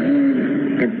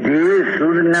કે તે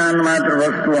શુદ્ધ જ્ઞાન માત્ર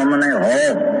વસ્તુ અમને હો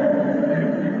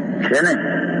છે ને,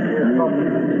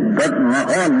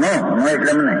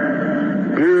 એટલે અમને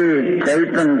તે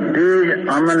ચૈતન તે જ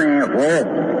અમને હો.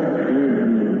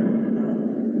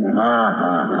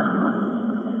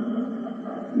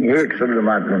 એક શબ્દ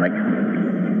માત્ર નાખ્યું.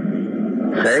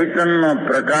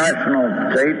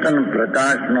 ચૈતન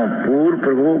પ્રકાશનો પૂર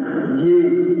પ્રભુ,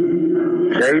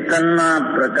 ચૈતનના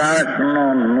પ્રકાશનો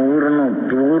નૂરનું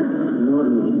તૂર,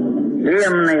 એ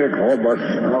અમને એક હો બસ.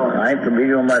 કાંઈ તો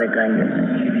બીજું અમારે કાંઈ નથી.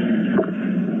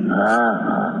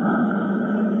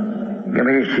 કે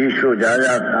ભાઈ શીશો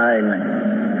જાજા થાય ને,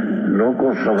 લોકો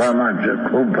સભામાં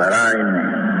ખૂબ ભરાય ને,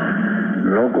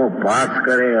 લોકો પાસ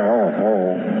કરે, હો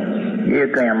એ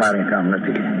કઈ અમારે કામ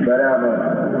નથી. બરાબર.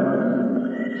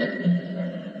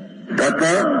 તત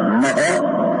મહ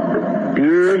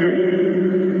તેજ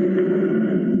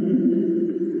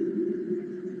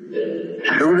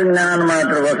શુદ્ધ જ્ઞાન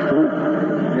માત્ર વસ્તુ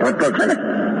તત્વ છે ને,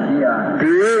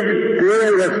 તે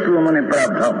વસ્તુ મને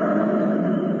પ્રાપ્ત થાવ.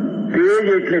 તેજ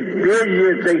એટલે તેજ જે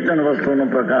ચૈતન વસ્તુનો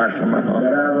પ્રકાશ મહ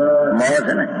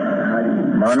છે ને,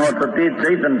 મનો તો તે જ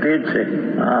ચૈતન તે જ છે.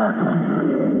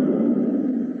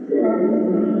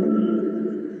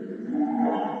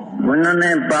 પુણ્યને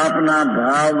પાપના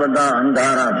ભાવ બધા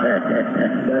અંધારા છે.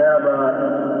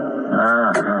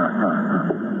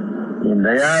 એ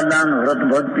દયાદાન વ્રત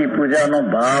ભક્તિ પૂજાનો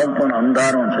ભાવ પણ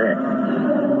અંધારો છે,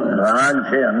 રાગ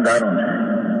છે, અંધારો છે.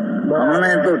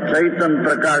 અમને તો ચૈતન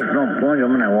પ્રકાશનો પૂંજ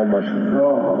અમને હો બસ.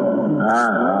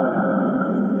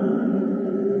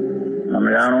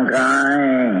 સમજાણું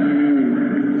કાંઈ.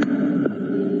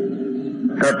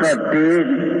 તત તે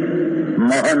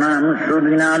મહનામ શુદ્ધ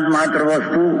જ્ઞાન માત્ર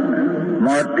વસ્તુ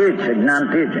મહતે છે. જ્ઞાન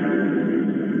તે છે,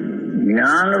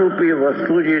 જ્ઞાનરૂપી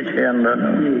વસ્તુ જે છે અંદર,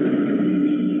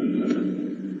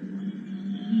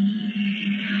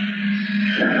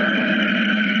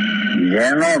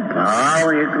 જેનો ભાવ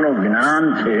એકલો જ્ઞાન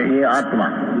છે, એ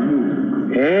આત્મા.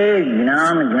 એ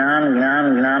જ્ઞાન જ્ઞાન જ્ઞાન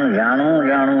જ્ઞાન જાણવું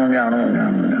જાણવું જાણવું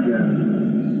જાણવું,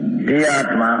 એ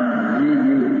આત્મા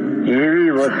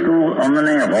એવી વસ્તુ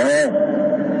અમને હો.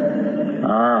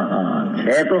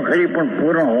 છે તો ખરી પણ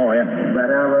પૂર્ણ હો એમ.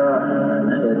 બરાબર.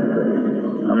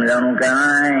 સમજાણું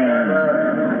કાંઈ.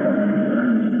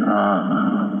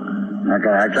 આ તો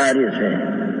આચાર્ય છે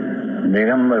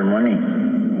દિગંબર મુનિ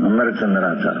અમરચંદ્ર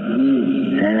આચાર્ય,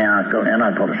 એને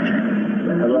એના પર છે.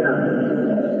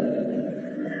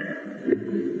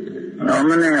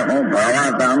 અમને હું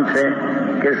ભાવા કામ છે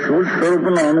કે શુદ્ધ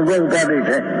સ્વરૂપનો અનુભવ ઉપાડી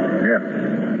છે.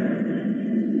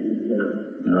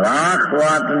 લાખ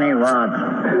વાતની વાત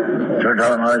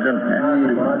ચઢાવવામાં આવે છે ને,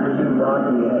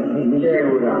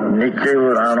 નિશ્ચય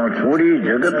રાણો છોડી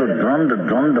જગત દ્વંદ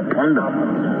દ્વંદ ફંદ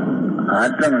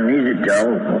આત્મ નિજ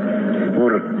જાઓ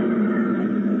પૂર.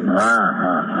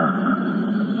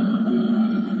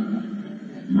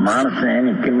 માણસને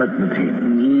એની કિંમત નથી.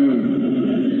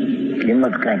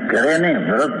 કિંમત કઈ કરે ને,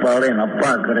 વ્રત પાડે ને,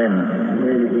 અપ્પા કરે ને,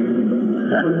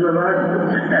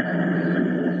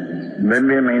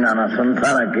 બે મહિનાના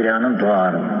સંસારા કર્યા અનંત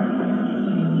વાર.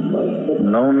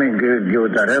 9મી ગયો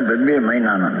ત્યારે 2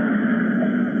 મહિનાના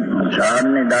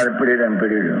ઝાડની દાળ પડી રહે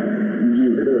પડી રહ્યો.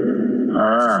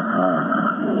 હા હા.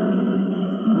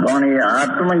 પણ એ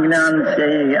આત્મજ્ઞાન છે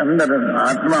એ અંદર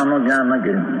આત્માનું જ્ઞાન ન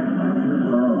કર્યું.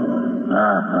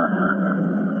 હા હા હા.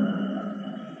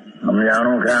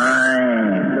 સમજાણું કાંઈ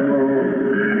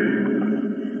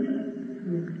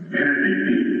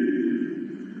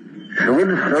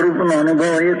શુદ્ધ સ્વરૂપનો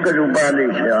અનુભવ એક જ ઉપાધિ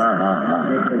છે. હા હા હા.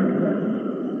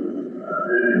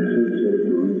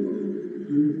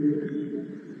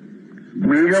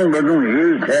 બીજું બધું એ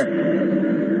છે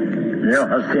જે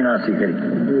હસ્તીનાસી કરી.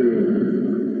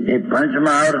 એ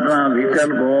પંચમહાવર્તના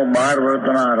વિકલ્પો, 12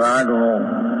 વર્તના રાગો,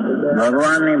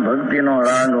 ભગવાનની ભક્તિનો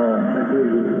રાગો,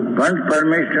 પંચ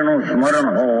પરમેશ્વરનું સ્મરણ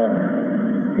હો,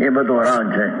 એ બધો રાગ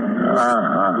છે. હા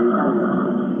હા.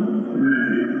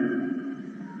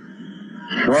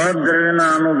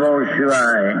 સ્વદ્રવ્યના અનુભવ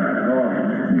સિવાય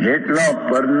જેટલો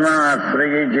પદના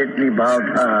આશ્રય જેટલી ભાવ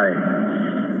થાય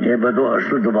એ બધો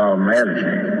અશુદ્ધ ભાવ મેલ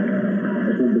છે.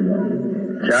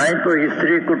 ચાહે તો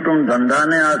સ્ત્રી કુટુંબ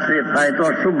ધંધાને આશ્રય થાય તો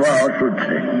અશુભ ભાવ અશુદ્ધ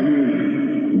છે.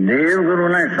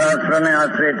 દેવગુરુને શાસ્ત્રને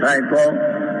આશ્રય થાય તો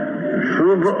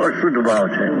શુભ અશુદ્ધ ભાવ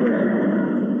છે.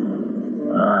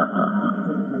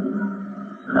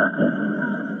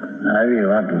 આવી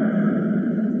વાત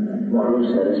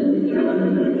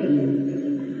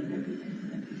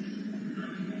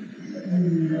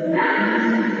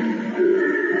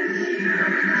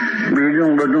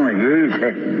બીજું બધું એ છે.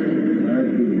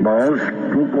 બહુ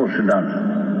ટૂંકો સિદ્ધાંત.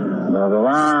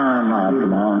 ભગવાન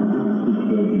આત્મા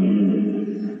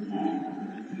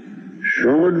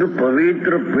શુદ્ધ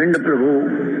પવિત્ર પિંડ પ્રભુ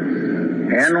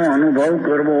એનો અનુભવ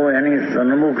કરવો, એની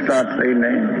સન્મુખતા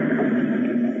થઈને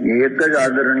એક જ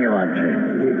આદરણીય વાત છે.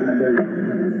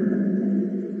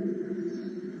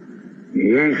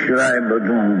 એ સિવાય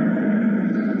બધું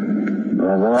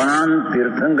ભગવાન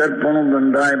તીર્થંકરપણું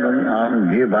બંધાય આમ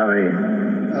જે ભાવે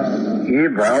એ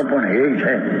ભાવ પણ એ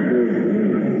છે.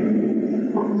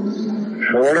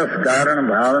 16 કારણ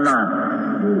ભાવના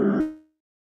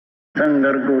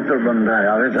તીર્થંકર ઉત્તર બંધાય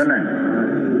આવે છે ને.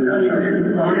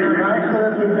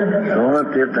 16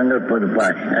 તીર્થંકર પદ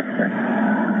પાય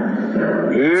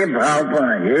એ ભાવ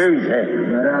પણ એ છે.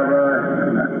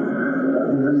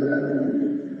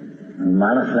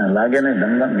 માણસને લાગે ને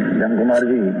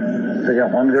જમકુમારજી તો કે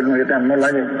હોમગઢનું એ કામ ન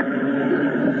લાગે.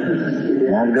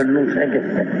 હોમગઢનું છે કે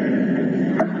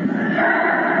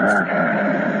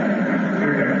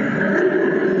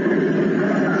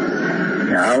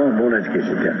આવું બોલે જ કે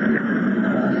છે.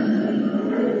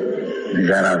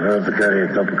 જરા વ્રત કરે,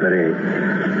 તપ કરે,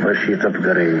 વર્ષી તપ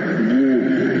કરે.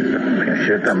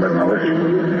 શ્વેતાંબરમાં વર્ષ,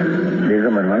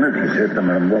 દિગંબરમાં નથી,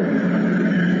 શ્વેતાંબરમાં બહુ.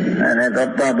 અને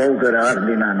તપતા બહુ કરે 8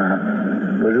 દિનાના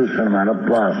પ્રદૂષણમાં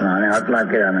ઉપવાસના અને આટલા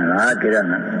કર્યા ને આ કર્યા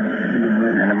ને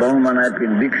એને બહુમાન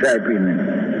આપીને દીક્ષા આપીને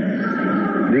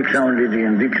દીક્ષાઓ લીધી.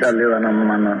 દીક્ષા લેવાના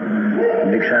માના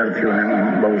દીક્ષાર્થીઓને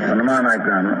બહુ સન્માન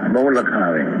આપ્યા. બહુ લખાણ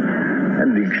આવે.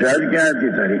 દીક્ષા જ ક્યાં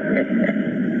હતી તારી?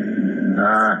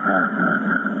 હા હા હા.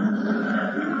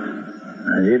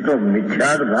 હજી તો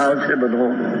મિથ્યાદ ભાવ છે બધો.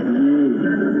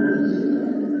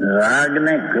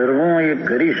 રાગને કરવું એ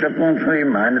કરી શકું છું એ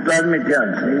માન્યતા જ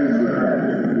મિથ્યાદ છે.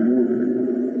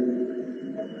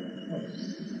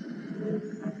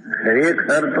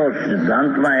 ખરેખર તો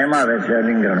સિદ્ધાંતમાં એમ આવે છે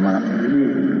અલિંગણમાં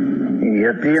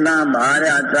યતિના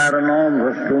બાહ્ય આચારનો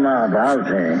વસ્તુમાં અભાવ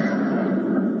છે.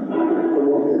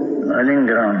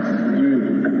 અલિંગણ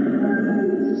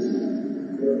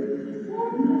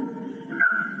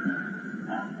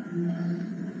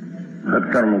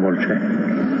 17મો બોલ છે.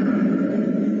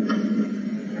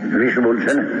 20 બોલ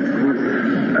છે ને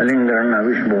અલિંગણના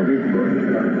 20 બોલ.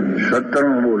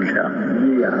 17મો બોલ છે.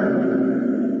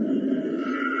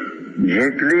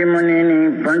 જેટલી મનીની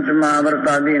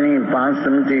પંચમહાવર્તાદિની 5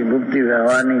 સ્મૃતિ ગુપ્તિ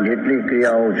વ્યવહારની જેટલી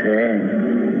ક્રિયાઓ છે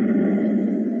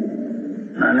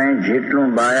અને જેટલું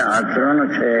બાહ્ય આચરણ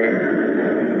છે,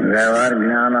 વ્યવહાર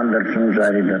જ્ઞાન દર્શન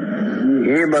ચારિત્ર,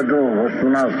 એ બધું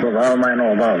વસ્તુના સ્વભાવમાં એનો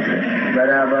અભાવ છે.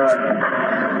 બરાબર.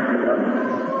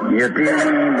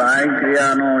 યતિની બાહ્ય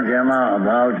ક્રિયાનો જેમાં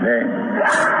અભાવ છે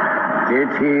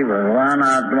તેથી ભગવાન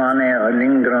આત્માને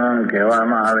અલિંગણ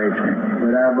કહેવામાં આવે છે.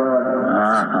 બરાબર.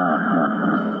 હા હા હા.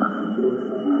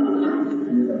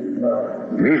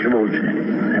 20 બોલ છે,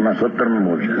 એમાં 17મો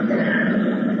બોલ છે.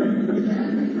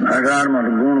 18માં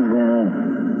ગુણ ગુણ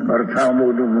અર્થા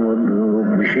બધું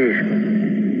વિશેષ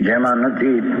જેમાં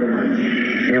નથી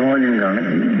એવો અલિંગણ.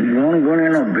 ગુણ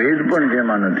ગુણીનો ભેદ પણ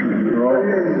જેમાં નથી.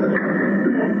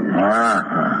 હા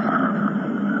હા.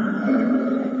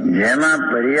 જેમાં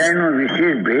પર્યાયનો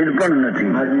વિશેષ ભેદ પણ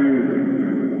નથી.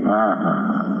 હા હા,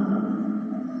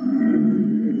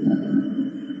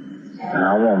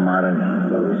 આવો માર્ગ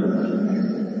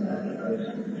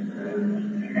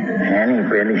એની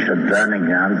પેલી શ્રદ્ધા ને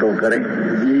જ્ઞાન તો કરે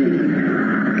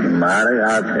કે માર્ગ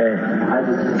આ છે.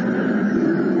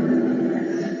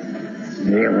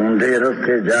 એ ઊંધે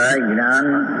રસ્તે જાય જ્ઞાન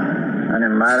અને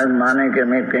માર્ગ માને કે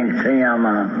મેં કંઈક છે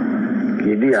આમાં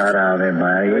કીધી હારા આવે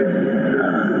ભાઈ.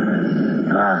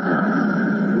 હા હા,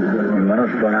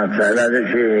 મનુષ્યપણા ચાલ્યા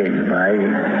જશે ભાઈ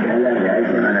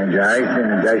અને જાય છે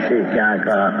ને જશે ક્યાંક.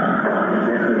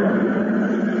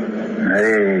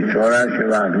 અરે 84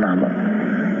 વાઘના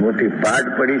મોટી પાટ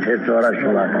પડી છે. 84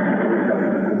 વાઘ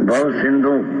ભવ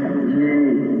સિંધુ,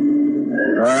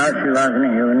 84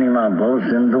 વાઘની યોનિમાં ભવ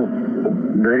સિંધુ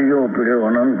દરિયો પીડ્યો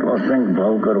અનંત અસંખ્ય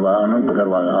ભાવ કરવા, અનંત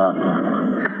કરવા.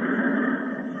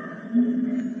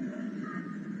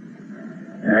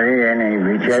 અરે એને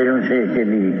વિચાર્યું છે કે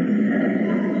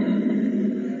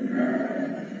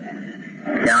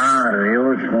ક્યાં રહ્યો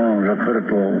છું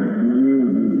રખડતો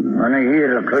અને એ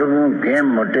રખડવું કેમ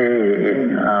મટે.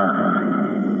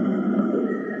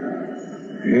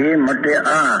 એ મટે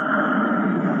આ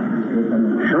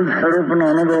શુદ્ધ સ્વરૂપનો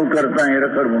અનુભવ કરતા એ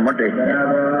રખડવું મટે.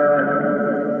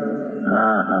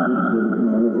 હા હા,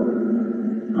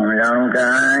 અમે જાણું કે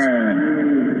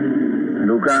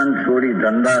દુકાન છોડી,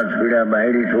 ધંધા છોડ્યા,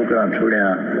 બાયડી છોકરા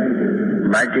છોડ્યા,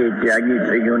 માટે ત્યાગી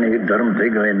થઈ ગયો ને એ ધર્મ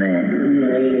થઈ ગયો ને.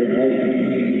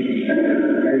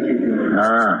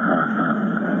 હા હા હા,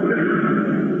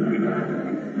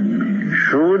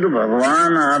 શુદ્ધ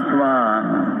ભગવાન આત્મા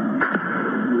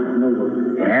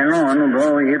એનો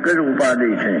અનુભવ એક જ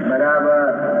ઉપાધિ છે. બરાબર.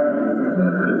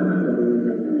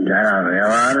 જરા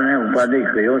વ્યવહાર ને ઉપાધિ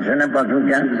કયો છે ને પાછું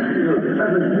ક્યાં.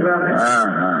 હા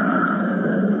હા,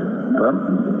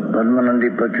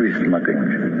 પદ્મનંદી 25માં કહ્યું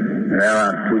છે.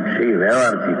 વ્યવહાર પૂજશે,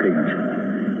 વ્યવહારથી કહ્યું છે.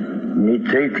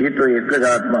 નિશ્ચયથી તો એક જ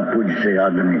આત્મા પૂજશે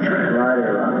આદમી છે,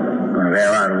 પણ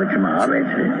વ્યવહાર વચમાં આવે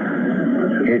છે.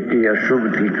 એથી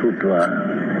અશુભથી છૂટવા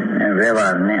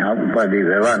વ્યવહારને આ ઉપાધિ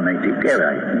વ્યવહાર નહીં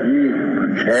કહેવાય,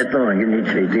 પણ છે તો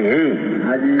નિશ્ચયથી.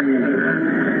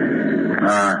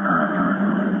 હા હા,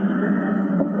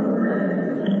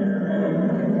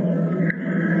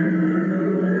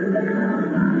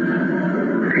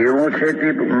 કેવો છે તે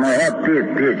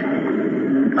તેજ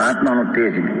આત્માનો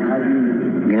તેજ.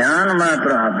 જ્ઞાન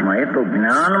માત્ર આત્મા, એ તો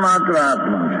જ્ઞાન માત્ર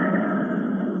આત્મા છે.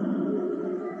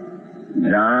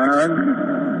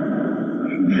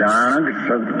 જાણક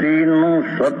શક્તિનું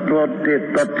સત્વ તે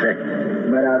તત્વ છે.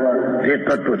 બરાબર, તે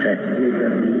તત્વ છે.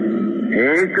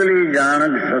 એકલી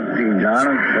જાણક શક્તિ,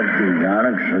 જાણક શક્તિ,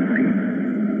 જાણક શક્તિ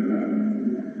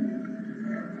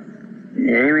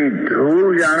એવી ધ્રુવ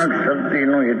જાણક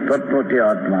શક્તિનું એ તત્વ તે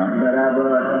આત્મા.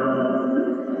 બરાબર,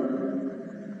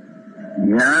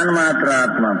 જ્ઞાન માત્ર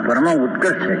આત્મા પરમ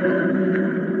ઉત્કર્ષ છે.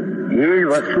 એ જ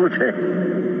વસ્તુ છે.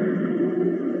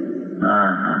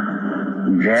 હા હા,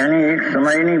 જેની એક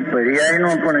સમયની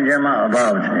પર્યાયનો પણ જેમાં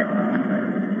અભાવ છે.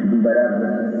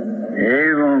 બરાબર,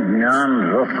 એવું જ્ઞાન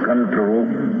રસકન પ્રભુ,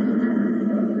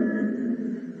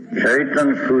 ચૈતન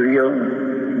સૂર્ય,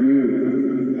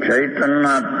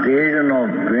 ચૈતનના તેજનો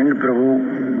પિંડ પ્રભુ,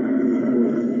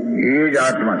 એ જ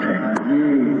આત્મા છે.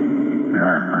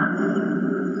 હા હા,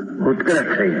 ઉત્કર્ષ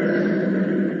છે.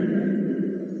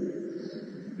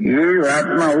 એ જ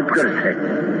આત્મા ઉત્કર્ષ છે.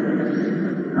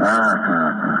 હા હા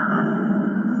હા,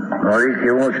 હવે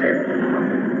કેવો છે?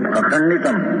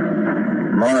 અખંડિતમ.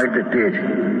 મોહ એટલે તેજ,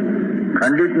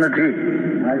 ખંડિત નથી,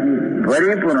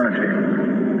 પરિપૂર્ણ છે.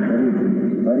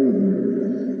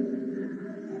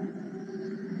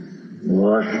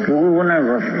 વસ્તુ અને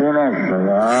વસ્તુનો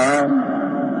સ્વભાવ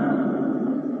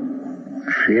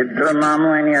ક્ષેત્ર નામો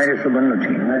એની આરે સંબંધ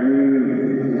નથી.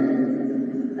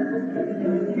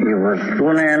 એ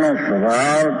વસ્તુને એનો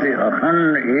સ્વભાવ તે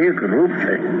અખંડ એક રૂપ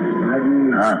છે.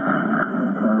 હા હા,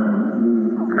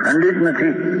 ખંડિત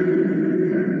નથી.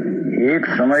 એક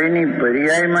સમયની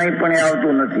પર્યાયમાં પણ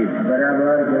આવતું નથી.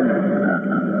 બરાબર,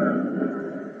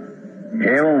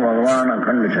 એવું ભગવાન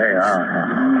અખંડ છે. હા હા,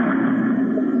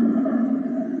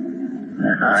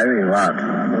 આવી વાત.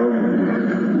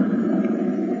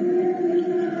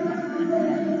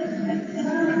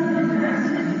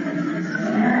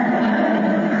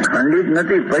 ખંડિત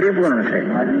નથી, પરિપૂર્ણ છે.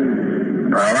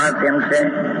 ભાવાર્થ એમ છે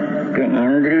કે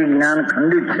ઇન્દ્રિય જ્ઞાન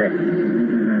ખંડિત છે.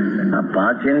 આ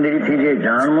 5 ઇન્દ્રિયથી જે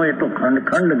જાણવું એ તો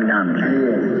ખંડ જ્ઞાન છે.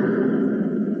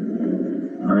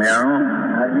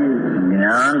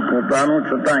 જ્ઞાન પોતાનું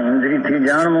છતાં ઇન્દ્રિયથી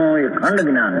જાણવું એ ખંડ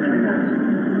જ્ઞાન છે,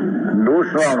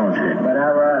 દોષવાળું છે.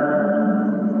 બરાબર.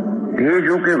 તે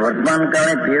જો કે વર્તમાન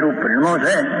કાળે તેરું પરિણમો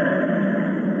છે,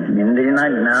 ઇન્દ્રિયના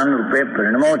જ્ઞાન રૂપે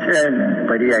પરિણમો છે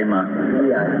પર્યાયમાં,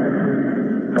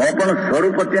 તો પણ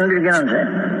સ્વરૂપ અત્યંત્રિક જ્ઞાન છે.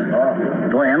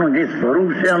 તો એનું જે સ્વરૂપ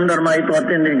છે અંદરમાં એ તો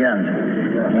અત્યંત્રિક જ્ઞાન છે.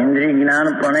 ઇન્દ્રિય જ્ઞાન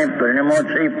પણ પરિણમો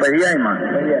છે એ પર્યાયમાં,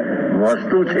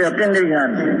 વસ્તુ છે અત્યંત્રિક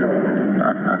જ્ઞાન છે.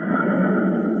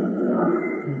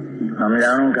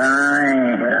 સમજાણું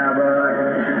કાંઈ?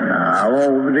 આવો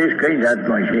ઉપદેશ કઈ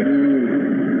જાતનો છે?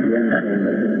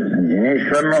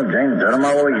 જિનેશ્વરનો જૈન ધર્મ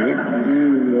હોય છે.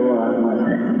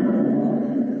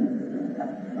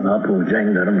 બાપુ જૈન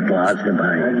ધર્મ તો આ છે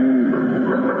ભાઈ,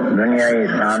 દુનિયાએ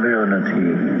સાંભળ્યો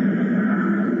નથી.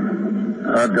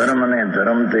 અધર્મ ને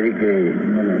ધર્મ તરીકે,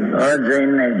 અજૈન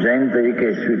ને જૈન તરીકે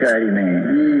સ્વીકારીને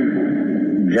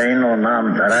જૈનો નામ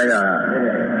ધરાયા.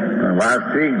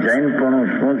 વાસ્તવિક જૈનપણું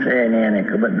શું છે એની એને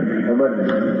ખબર નથી.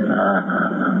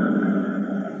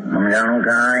 સમજાણું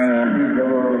કાંઈ?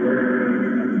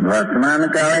 વર્તમાન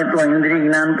કાળે તો ઇન્દ્રિય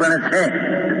જ્ઞાન પણ છે,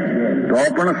 તો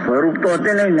પણ સ્વરૂપ તો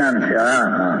તેને જ્ઞાન છે.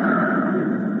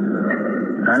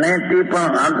 અને તે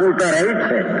પણ આકુલતા રહી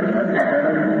છે.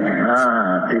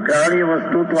 ત્રિકાળી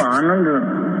વસ્તુ તો આનંદ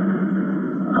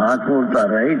આકુલતા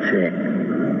રહી છે.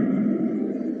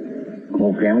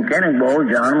 કેમ કે ને બહુ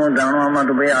જાણવામાં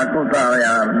તો ભાઈ આકુલતા આવે.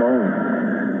 બહુ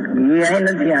એ અહીં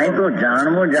નથી. અહીં તો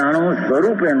જાણવું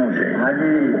સ્વરૂપ એનું છે.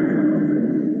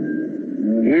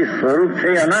 એ સ્વરૂપ છે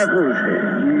અનાકુલ છે.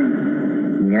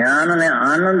 જ્ઞાન અને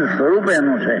આનંદ સ્વરૂપ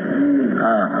એનું છે.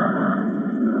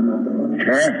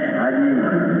 છે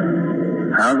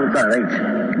આકુલતા રહી છે.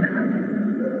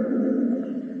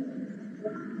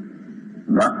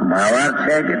 ભાવાર્થ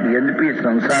છે કે યદ્યપી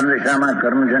સંસાર દિશામાં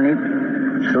કર્મજનિત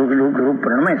સુખ દુઃખ રૂપ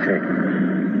પ્રણમે છે,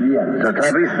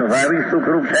 તથાપી સ્વાભાવિક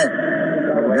સુખરૂપ છે.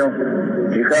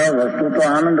 વસ્તુ તો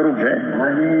આનંદ રૂપ છે.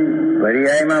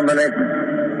 પર્યાયમાં ભલે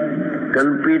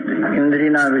કલ્પિત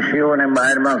ઇન્દ્રિયના વિષયો અને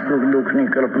બહારમાં સુખ દુઃખ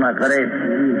ની કલ્પના કરે,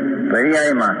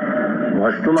 પર્યાયમાં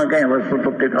વસ્તુમાં કઈ વસ્તુ તો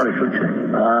ટેકાળી શું છે.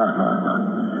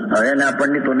 હવે એને આ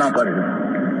પંડિતો ના પડે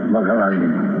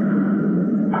મખણલાલજી.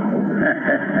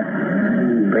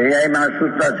 પર્યાયમાં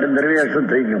અશુદ્ધતા છે, દ્રવ્ય અશુદ્ધ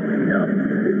થઈ ગયું.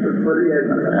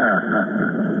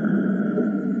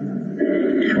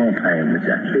 શું થાય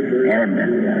બધા એને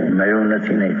મળ્યું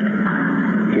નથી. નહીં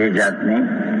એ જાતની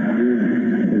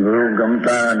ગુરુ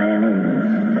ગમતા અને એની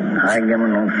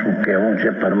આજ્ઞાનું શું કહેવું છે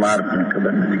પરમાર્થ ને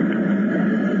ખબર નથી.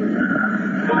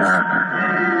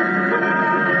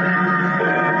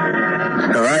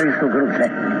 સવારી સુખરૂપ છે.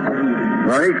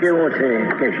 વળી કેવો છે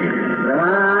કે છે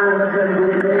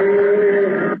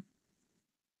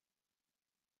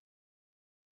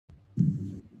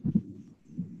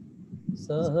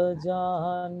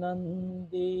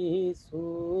સહજાનંદી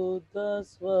શુદ્ધ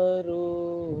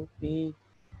સ્વરૂપી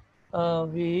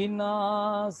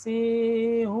અવિનાશી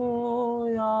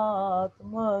હું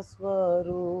આત્મ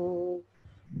સ્વરૂપ.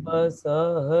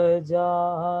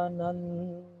 સહજાનંદી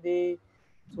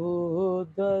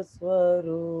શુદ્ધ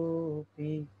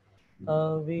સ્વરૂપી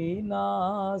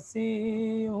અવિનાશી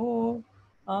હું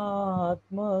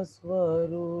આત્મ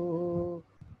સ્વરૂપ.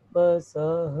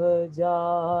 સહજાનંદી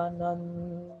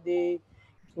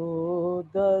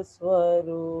શુદ્ધ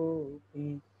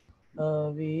સ્વરૂપી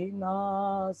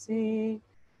अविनाशी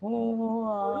हूँ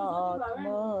आत्म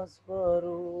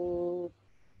स्वरूप।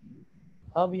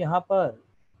 अब यहाँ पर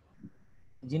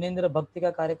जिनेंद्र भक्ति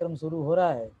का कार्यक्रम शुरू हो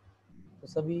रहा है, तो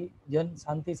सभी जन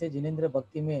शांति से जिनेंद्र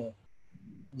भक्ति में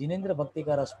जिनेंद्र भक्ति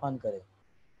का रसपान करें।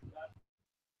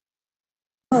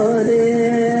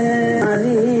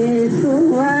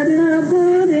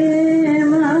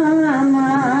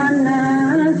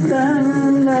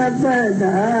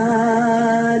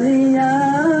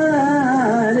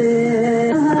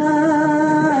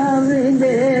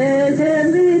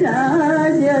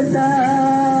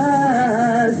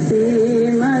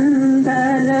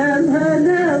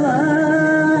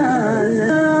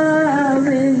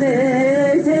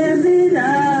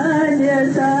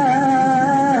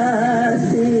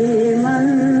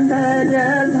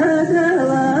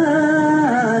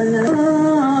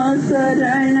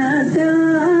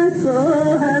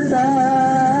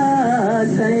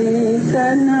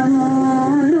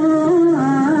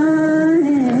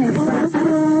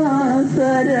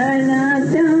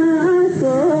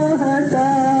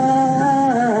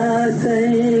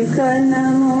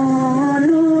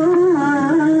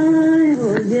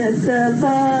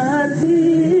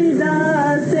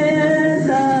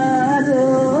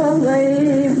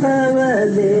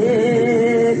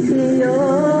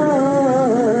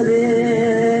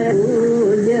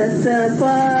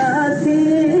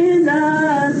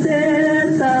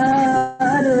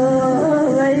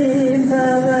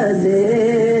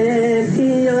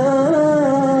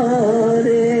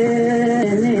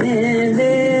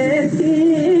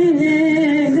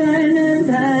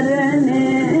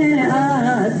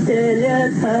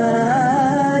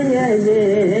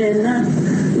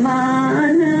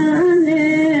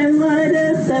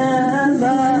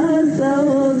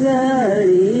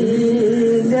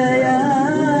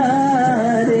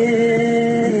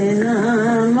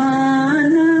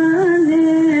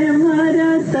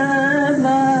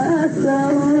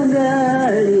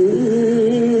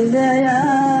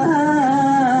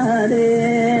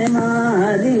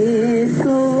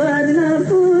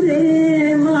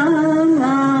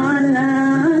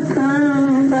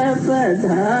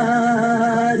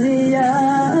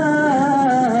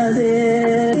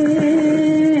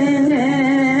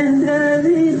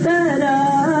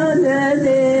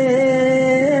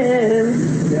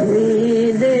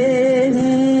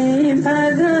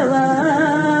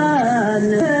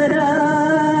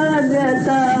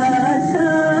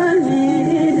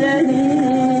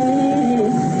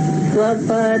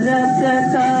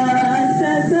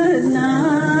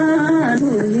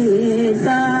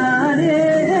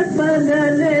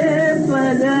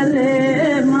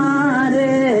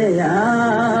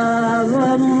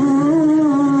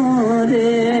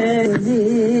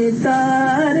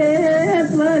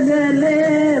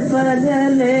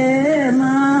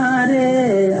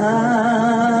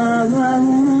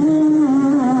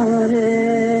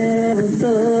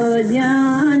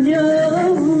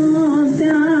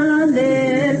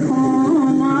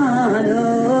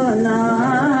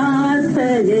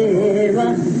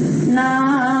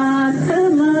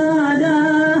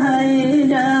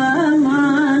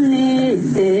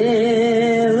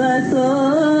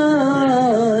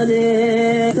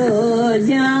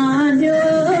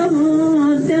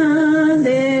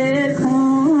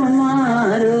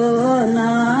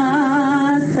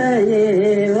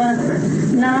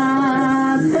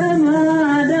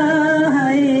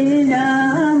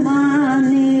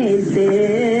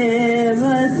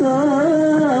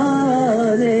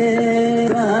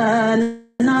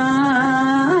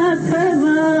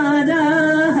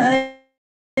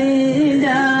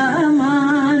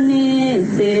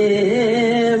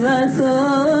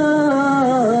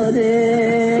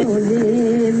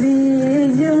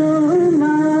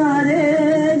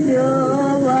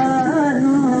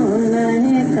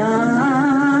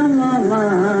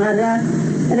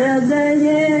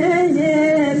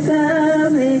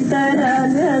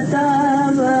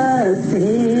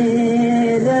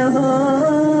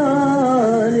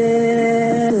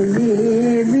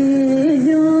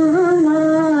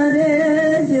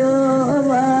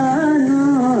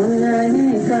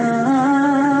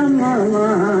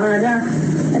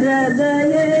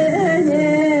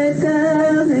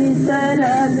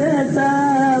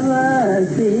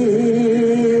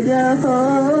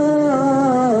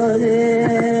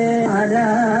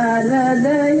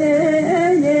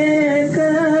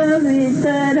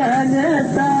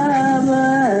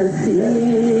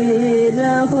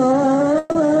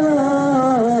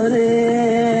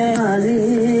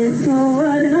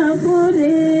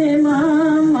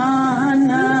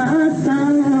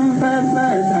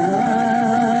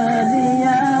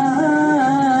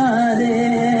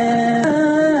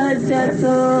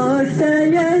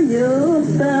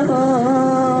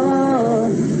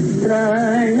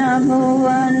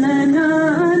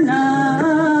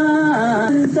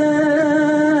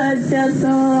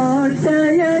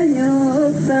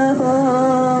 चतुष्टययुक्त हो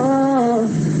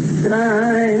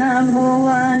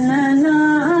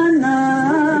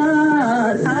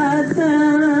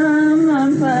त्रणभुवननाथम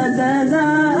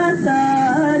पददातार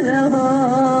हो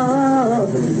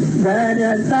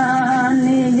धरता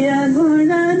निज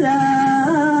गुणराज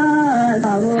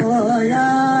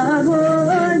आवो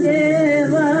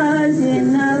देव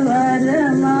जिनवर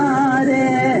मारे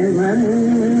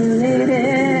मंदिरे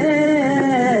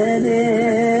रे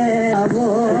आवो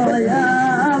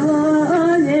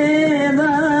देव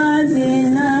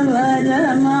जिनवर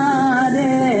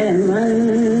मारे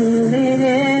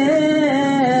मंदिरे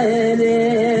रे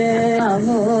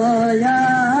आवो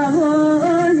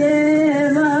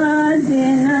देव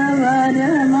जिनवर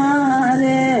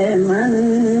मारे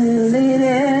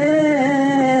मंदिरे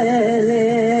रे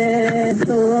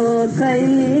तो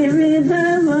कई विध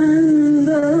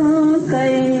वंदो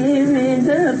कई विध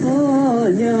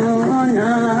पूजो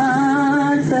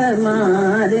नाथ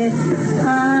मारे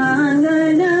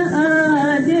आंगन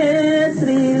आजे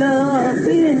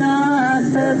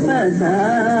त्रिलोकीनाथ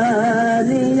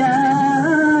पधारिया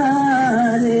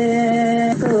रे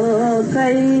तो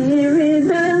कई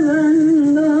विध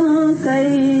वंदो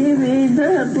कई विध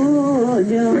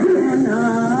पूजो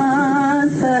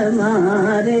नाथ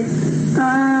मारे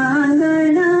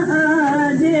आंगन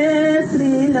आजे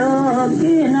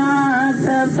त्रिलोकीनाथ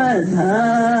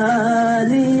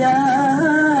पधारिया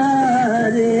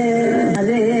रे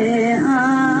रे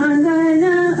आंगन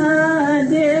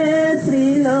आजे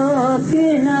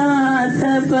त्रिलोकीनाथ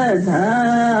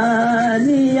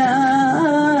पधारिया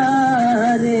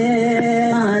रे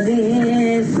हरि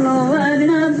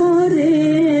सुवर्णपुरी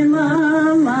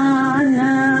मान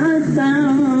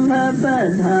संभ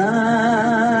पधारिया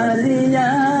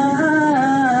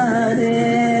रे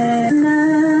न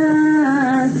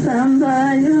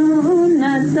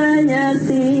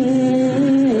संभयुनतयति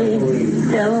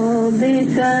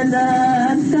चौबिष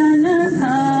दर्शन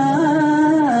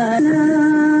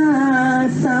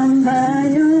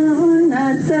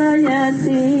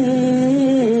संभयुनतयति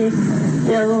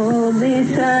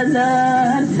चौबिष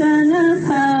दर्शन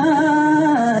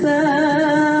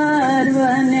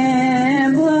सर्वने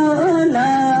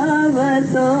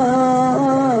बोलावतो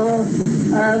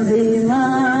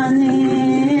अभिमानी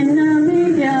न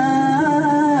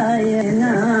विजाय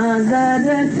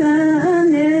दर्शनेति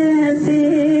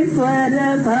पर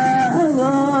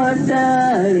भावो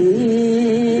टळी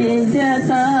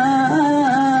जता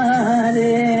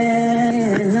रे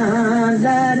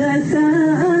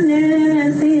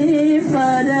दर्शनेति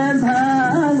पर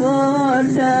भावो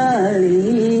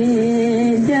टळी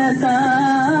जता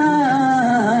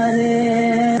रे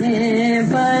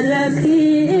परखी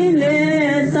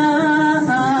लेता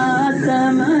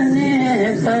आत्मने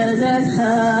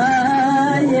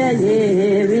परखाय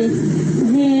जेवी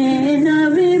जीन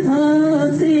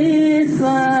विभूति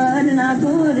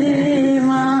स्वर्णपुरी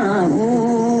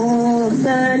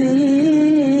माऊतरी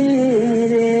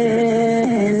रे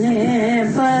ने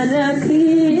परखी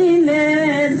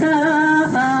लेता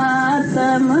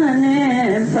आत्मने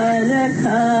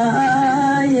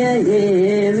परखाय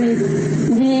जेवी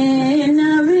जीन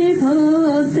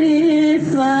विभूति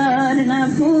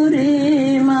स्वर्णपुरी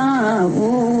माऊतरी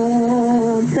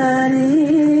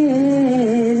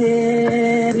रे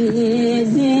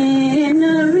जीन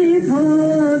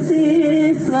विभूति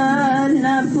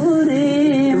स्वर्णपुरी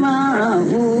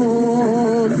माऊतरी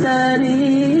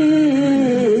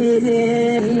रे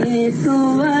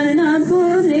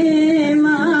सुवर्णपुरी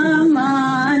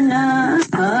मान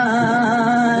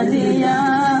आर्या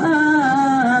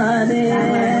रे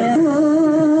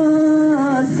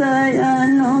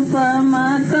अनुपम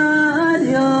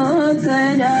कार्यो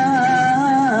करा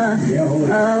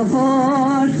अहो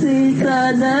श्री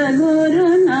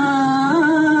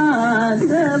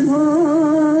सद्गुरुनाथ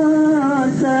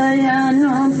भूत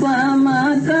अनुपम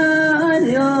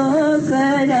कार्यो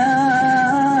करा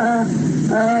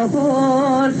अहो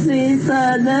श्री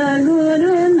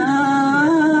सद्गुरुनाथ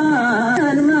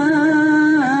धर्म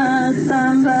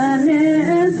स्तंभने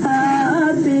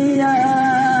स्थापिया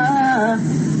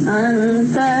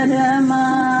अंतर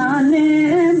माने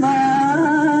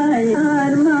बाय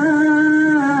धर्म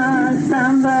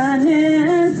स्तंभने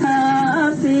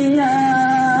स्थापिया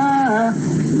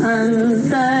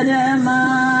अंतर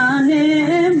माने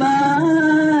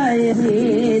बाय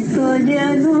तुझे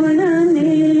गुण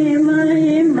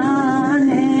निमय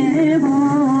माने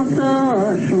हूँ तो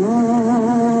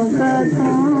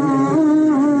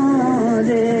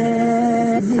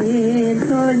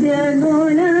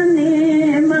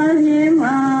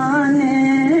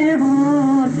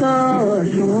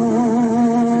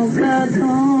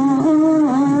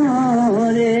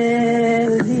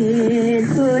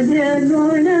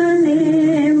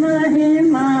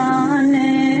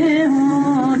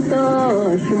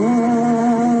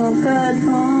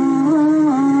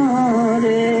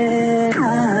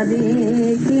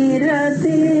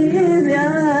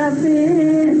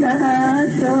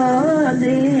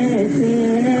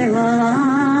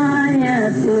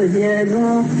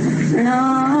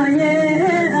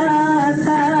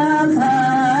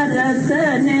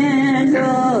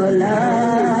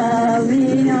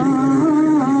डोलावियो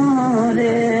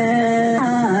रे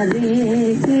हरि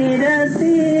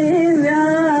कीर्ति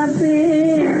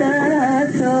व्यापित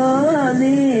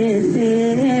शोधिति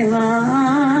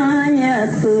माय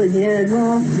तुझे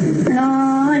गुणो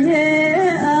ये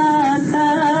आका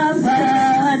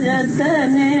भारत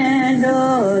ने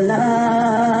डोलावियो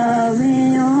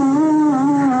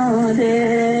रे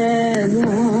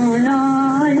गुणो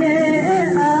ये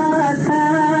आका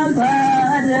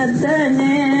भारत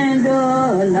ने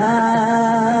डोलावियो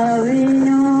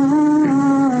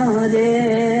रे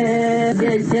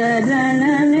चरण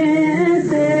ने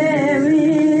सेवी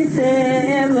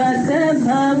सेवक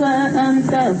भव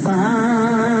अंत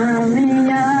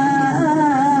पामिया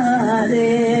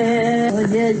रे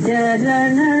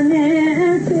चरण ने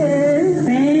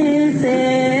सेवी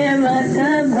सेवक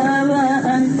भव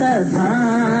अंत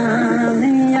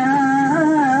पामिया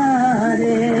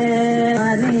रे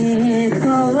हरि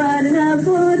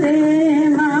सुवर्णपुरी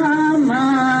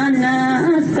मान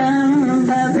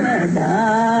संभव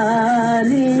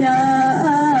डालिया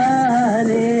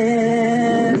रे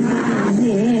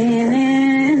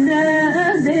दीनेन्द्र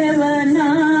देवना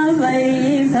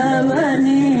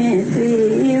वैभवनी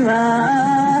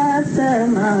श्रीवास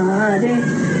मारे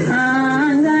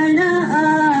आंगन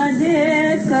आजे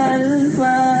कल्प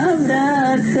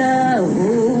वृक्ष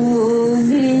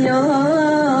उगियो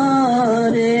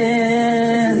रे।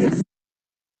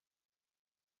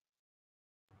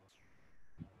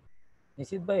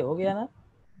 निश्चित भाई हो गया ना?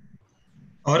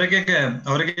 और एक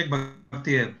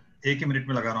भक्ति है, 1 ही मिनट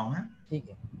में लगा रहा हूं मैं। ठीक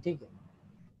है ठीक है।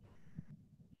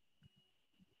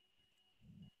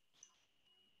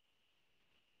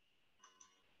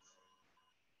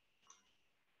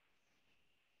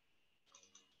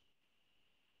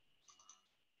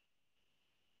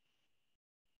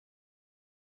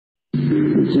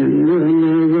 जंगल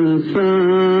बसारो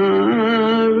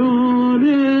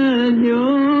रे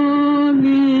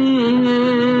जोगी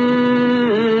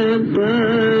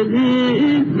परी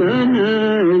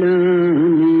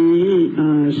तनड़ानी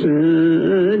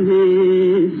आशजी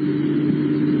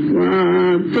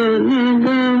वातन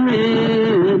गमे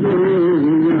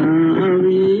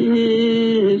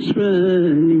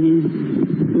रोयावीश्वरी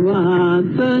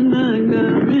वातन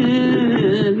गमे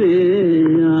रे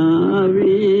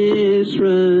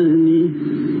आवीश्वरी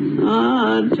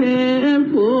आठे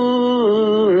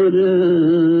पोर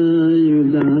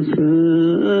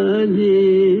युदासजी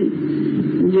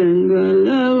जंगल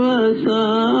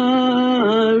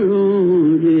वसारू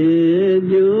रे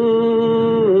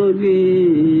जोगी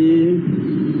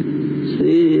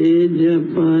सेज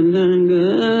पलंग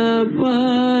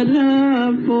पर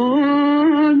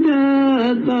पोडता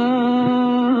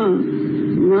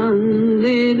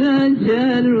मंदिर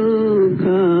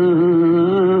जरूखा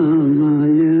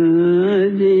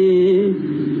मायाजी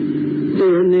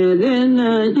तूने रे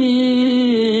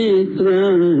नहीं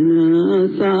त्राण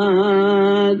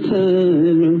साथ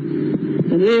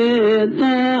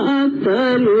रेता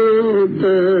तरु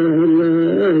तल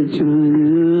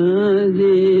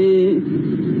छायाजी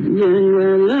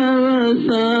जंगल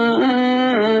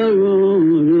वसारो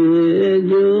रे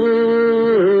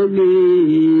जोगी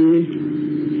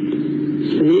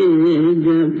सेज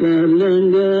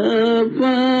पलंग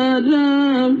पर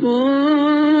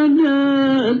पोडता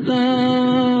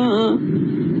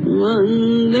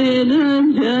मंदिर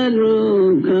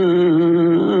झरूखा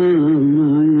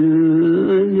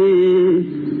मायाजी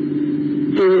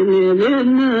तेरे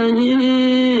नहीं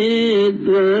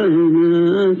त्राण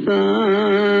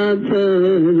साथ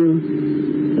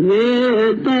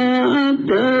रेता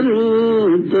तरु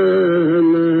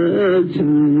तल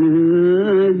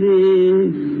छायाजी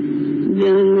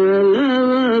जंगल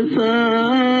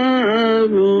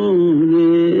वसारो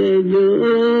रे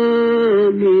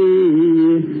जोगी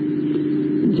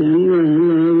जंगल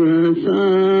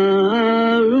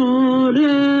वसारो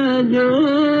रे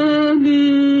जोगी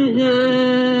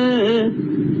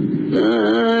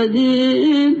ताजी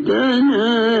तनड़नी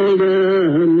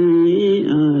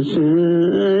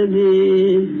आशजी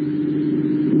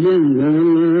जंगल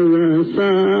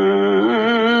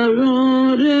वसारो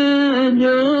रे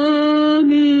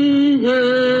जोगी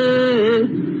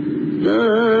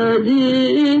ताजी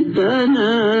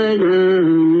तनड़नी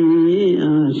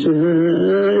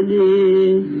आशजी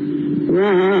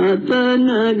वातन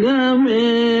गमे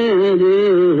रे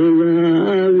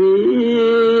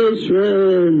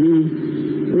आवीश्वरी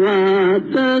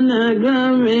वातन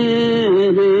गमे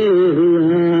रे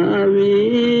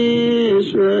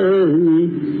आवीश्वरी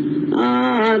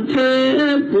आठे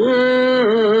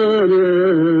पोर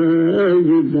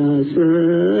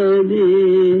युदासजी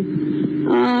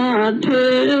आठे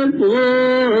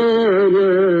पोर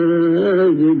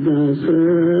दास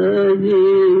जी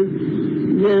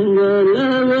जंगल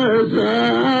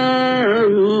वसायो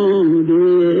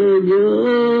रे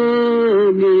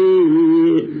जोगी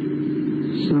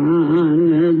शान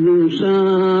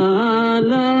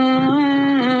दुशाला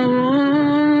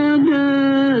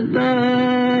ओजता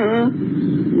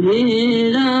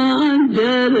जीरा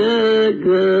जर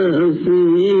कसी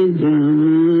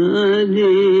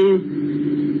जी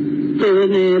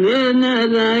तेरे न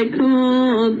राखो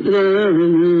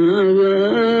तृण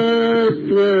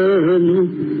वस्त्रन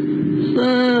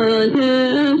सज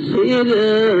सिर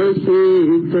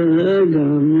सीत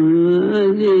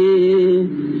गमजी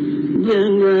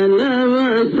जंगल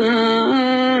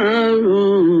वसाओ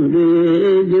रे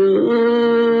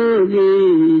जोगी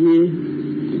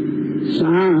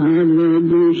साल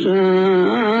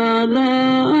दुशाला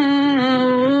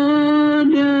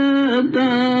ओजता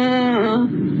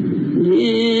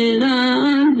जीरा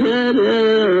जर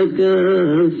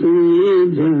कसी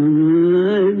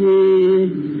जी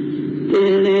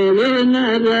तेरे न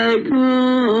रखो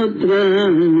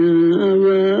तृण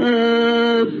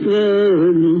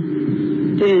वस्त्रन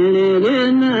तेरे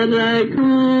न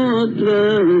रखो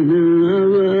तृण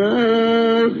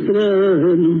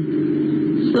वस्त्रन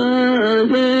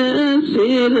सज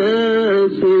सिर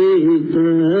सीत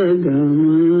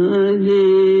गमजी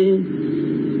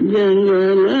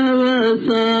जंगल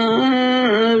वसाओ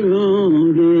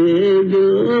रे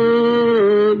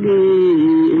जोगी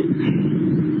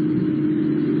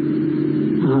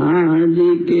आज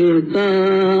के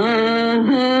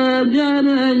जर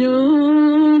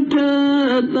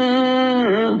उठता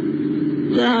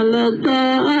चलता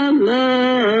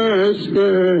लश्कर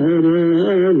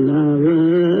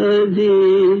लवजी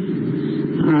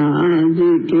आज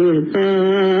के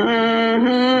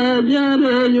जर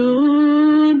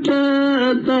उठता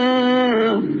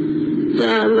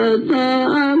चलता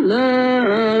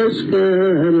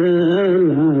लश्कर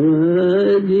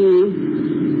लवजी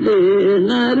ते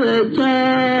नर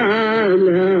चाल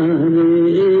रे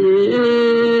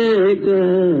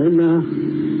कला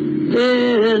ते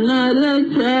नर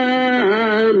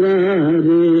चाल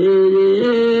रे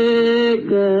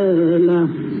कला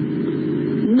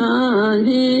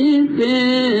नाही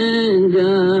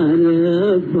पेंजर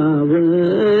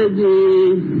पावजी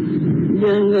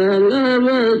जंगल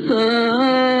वसाओ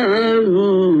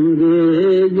रे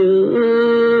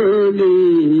जोगी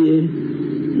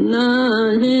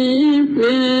नाही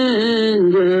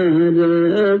पेंजर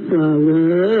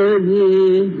पावजी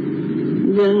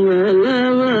जंगल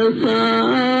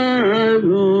वसाओ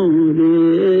रे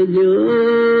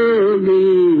जोगी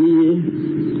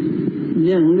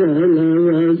जंगल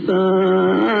वसाओ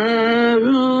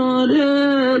रे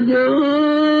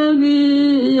जोगी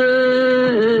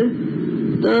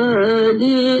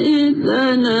तजी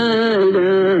तनगनी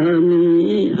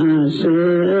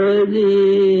आशजी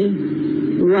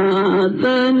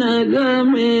वातन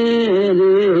गमे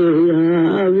रे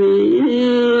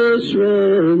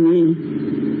विश्वनी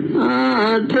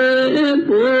आठे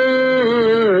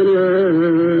पोर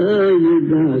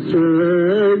दास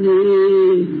जी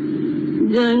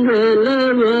जंगल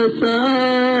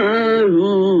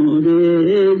वसाओ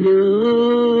रे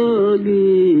जोगी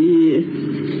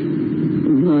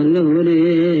भलो रे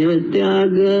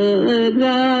त्याग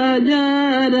राजा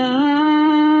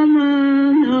राम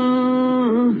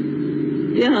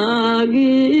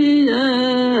त्यागी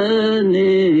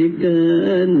अनेक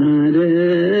नर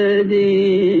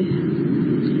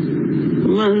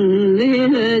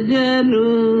मंदिर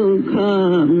जरूखा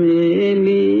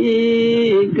मेली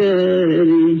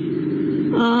करी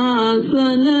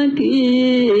आसन की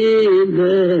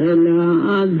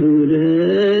गला दूर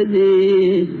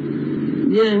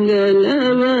जंगल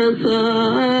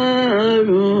वसाओ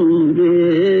रे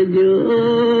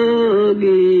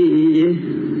जोगी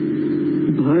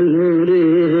भलो रे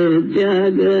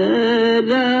त्याग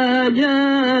राजा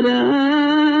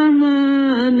राम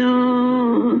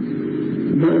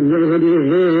भलो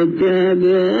रे त्याग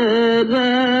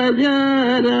राजा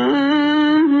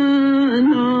राम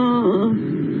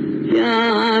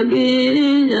त्यागी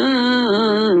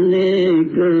जाने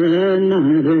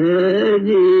नर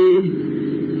जी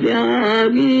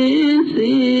त्यागी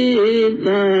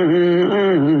सीता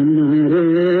नर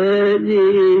जी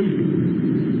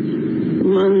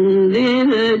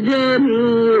मंदिर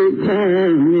जरूर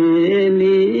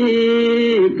मेली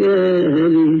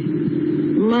करी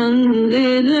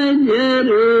मंदिर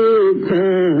जरूर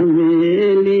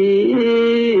मेली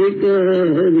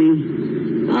करी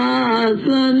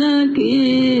आसन की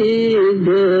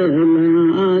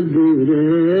गला दूर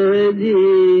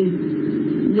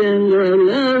जंगल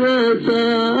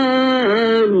वसाओ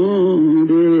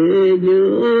रे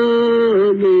जो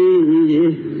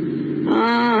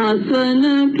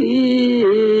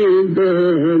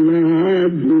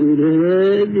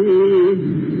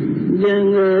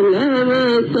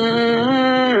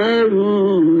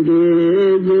मोरे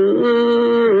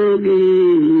जोगी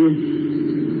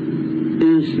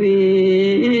श्री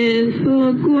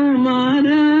सुकुमार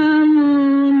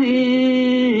मुनि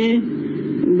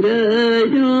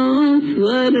ग्रहो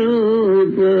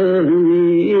स्वरूप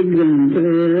ग्रंथ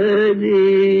जी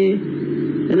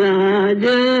राज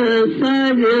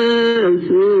सज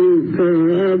सुख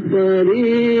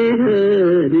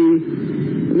परिहरि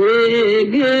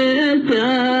वेग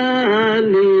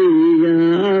चालिया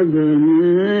बन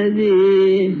जी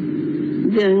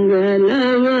जंगल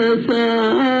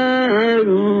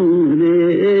वसारू रे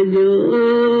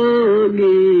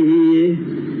जोगी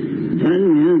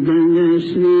धन्य धन्य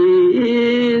श्री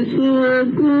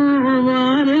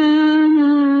सुकुमार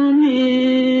मुनि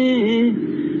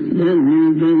धन्य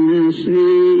धन्य श्री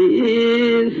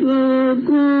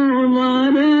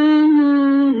सुकुमार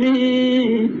मुनि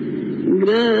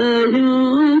ग्रहो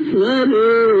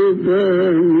स्वरूप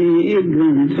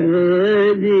ग्रंथ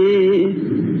जी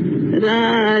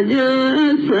राज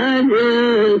सज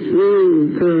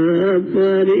सुख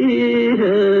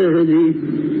परिहरि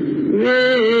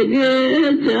वेग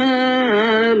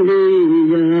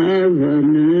चालिया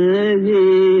बन जी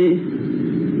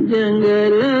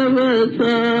जंगल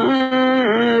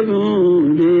वसारू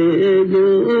रे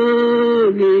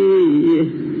जोगी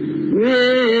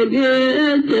वेग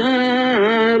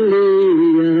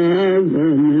चालिया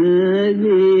बन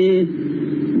जी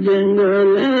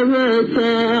जंगल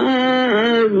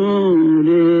वसारू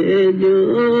रे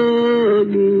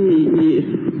जोगी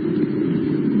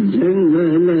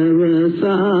जंगल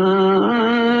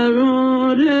वसारू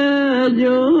रे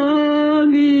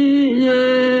जोगी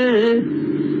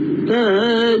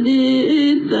तजी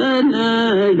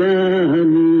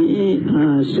तनगानी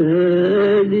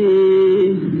आशदी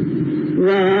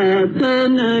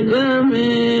वातन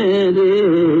गमे रे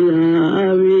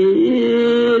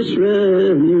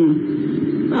आविश्वनी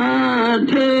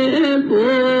आठे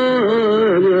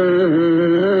पोर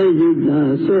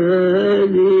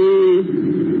युदासदी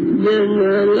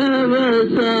जंगल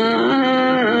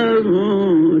वसारू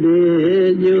रे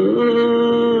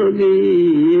जोगी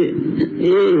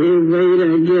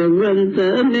वैराग्यवंत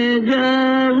ने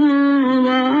जाऊं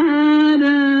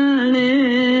वारणे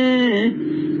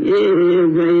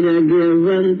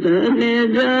वैराग्यवंत ने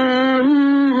जाऊं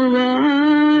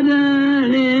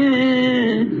वारणे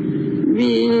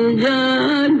बीजा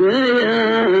गया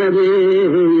रे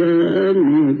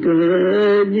अनेक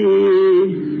जी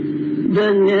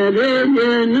धन्य रे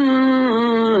जनो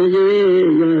ये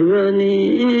यवनी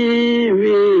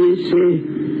विषे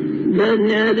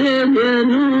धन्य रे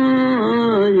जनो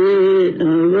ये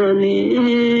अवनी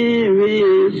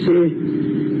विषे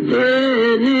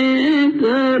तेने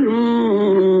करूं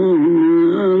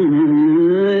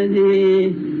नमन जी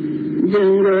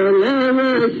जंगल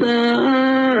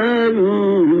वसारू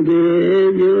रे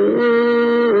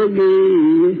जोगी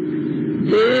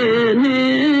तेने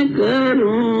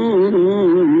करूं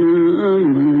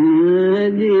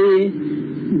नमन जी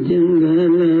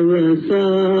जंगल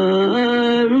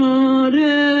वसारू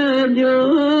रे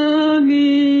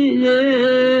जोगी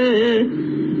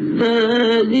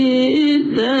तजी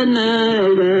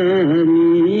तनगानी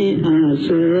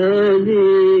आशदी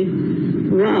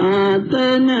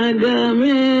वातन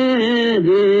गमे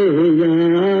रे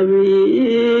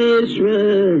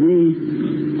आविश्वनी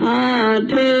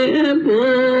आठे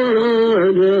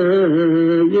पोर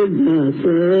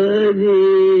युदासदी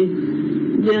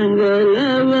जंगल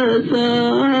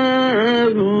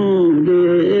वसारू रे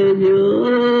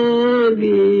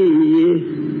जोगी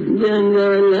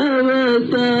जंगल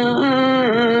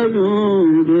वसारू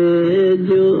रे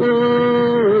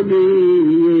जोगी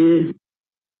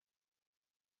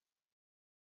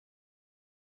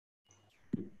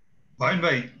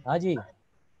भाई हाँ जी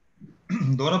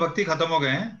दोनों भक्ति खत्म हो गए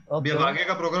हैं। अभी अब ओके। आगे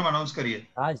का प्रोग्राम अनाउंस करिए।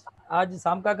 आज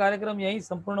शाम का कार्यक्रम यही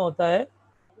संपूर्ण होता है।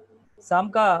 शाम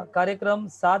का कार्यक्रम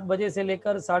 7 बजे से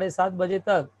लेकर 7:30 बजे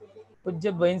तक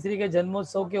पूज्य बहनश्री के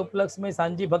जन्मोत्सव के उपलक्ष्य में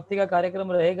सांझी भक्ति का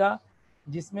कार्यक्रम रहेगा,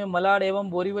 जिसमें मलाड एवं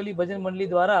बोरीवली भजन मंडली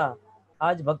द्वारा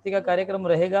आज भक्ति का कार्यक्रम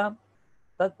रहेगा।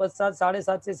 तत्पश्चात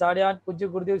 7:30 से 8:30 पूज्य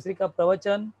गुरुदेव श्री का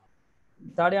प्रवचन,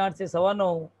 8:30 से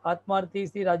 9:15 आत्मार्थी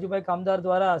श्री राजूभाई कामदार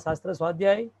द्वारा शास्त्र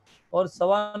स्वाध्याय और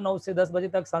 9:15 से 10 बजे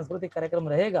तक सांस्कृतिक कार्यक्रम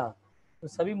रहेगा। तो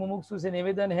सभी मुमुक्षु से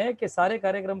निवेदन है कि सारे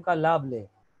कार्यक्रम का लाभ ले।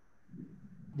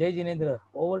 जय जिनेन्द्र।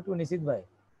 ओवर टू निशित भाई।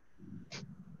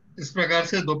 इस प्रकार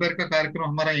से दोपहर का कार्यक्रम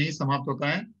हमारा यहीं समाप्त होता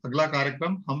है। अगला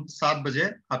कार्यक्रम हम 7 बजे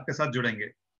आपके साथ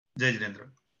जुड़ेंगे। जय जिनेन्द्र।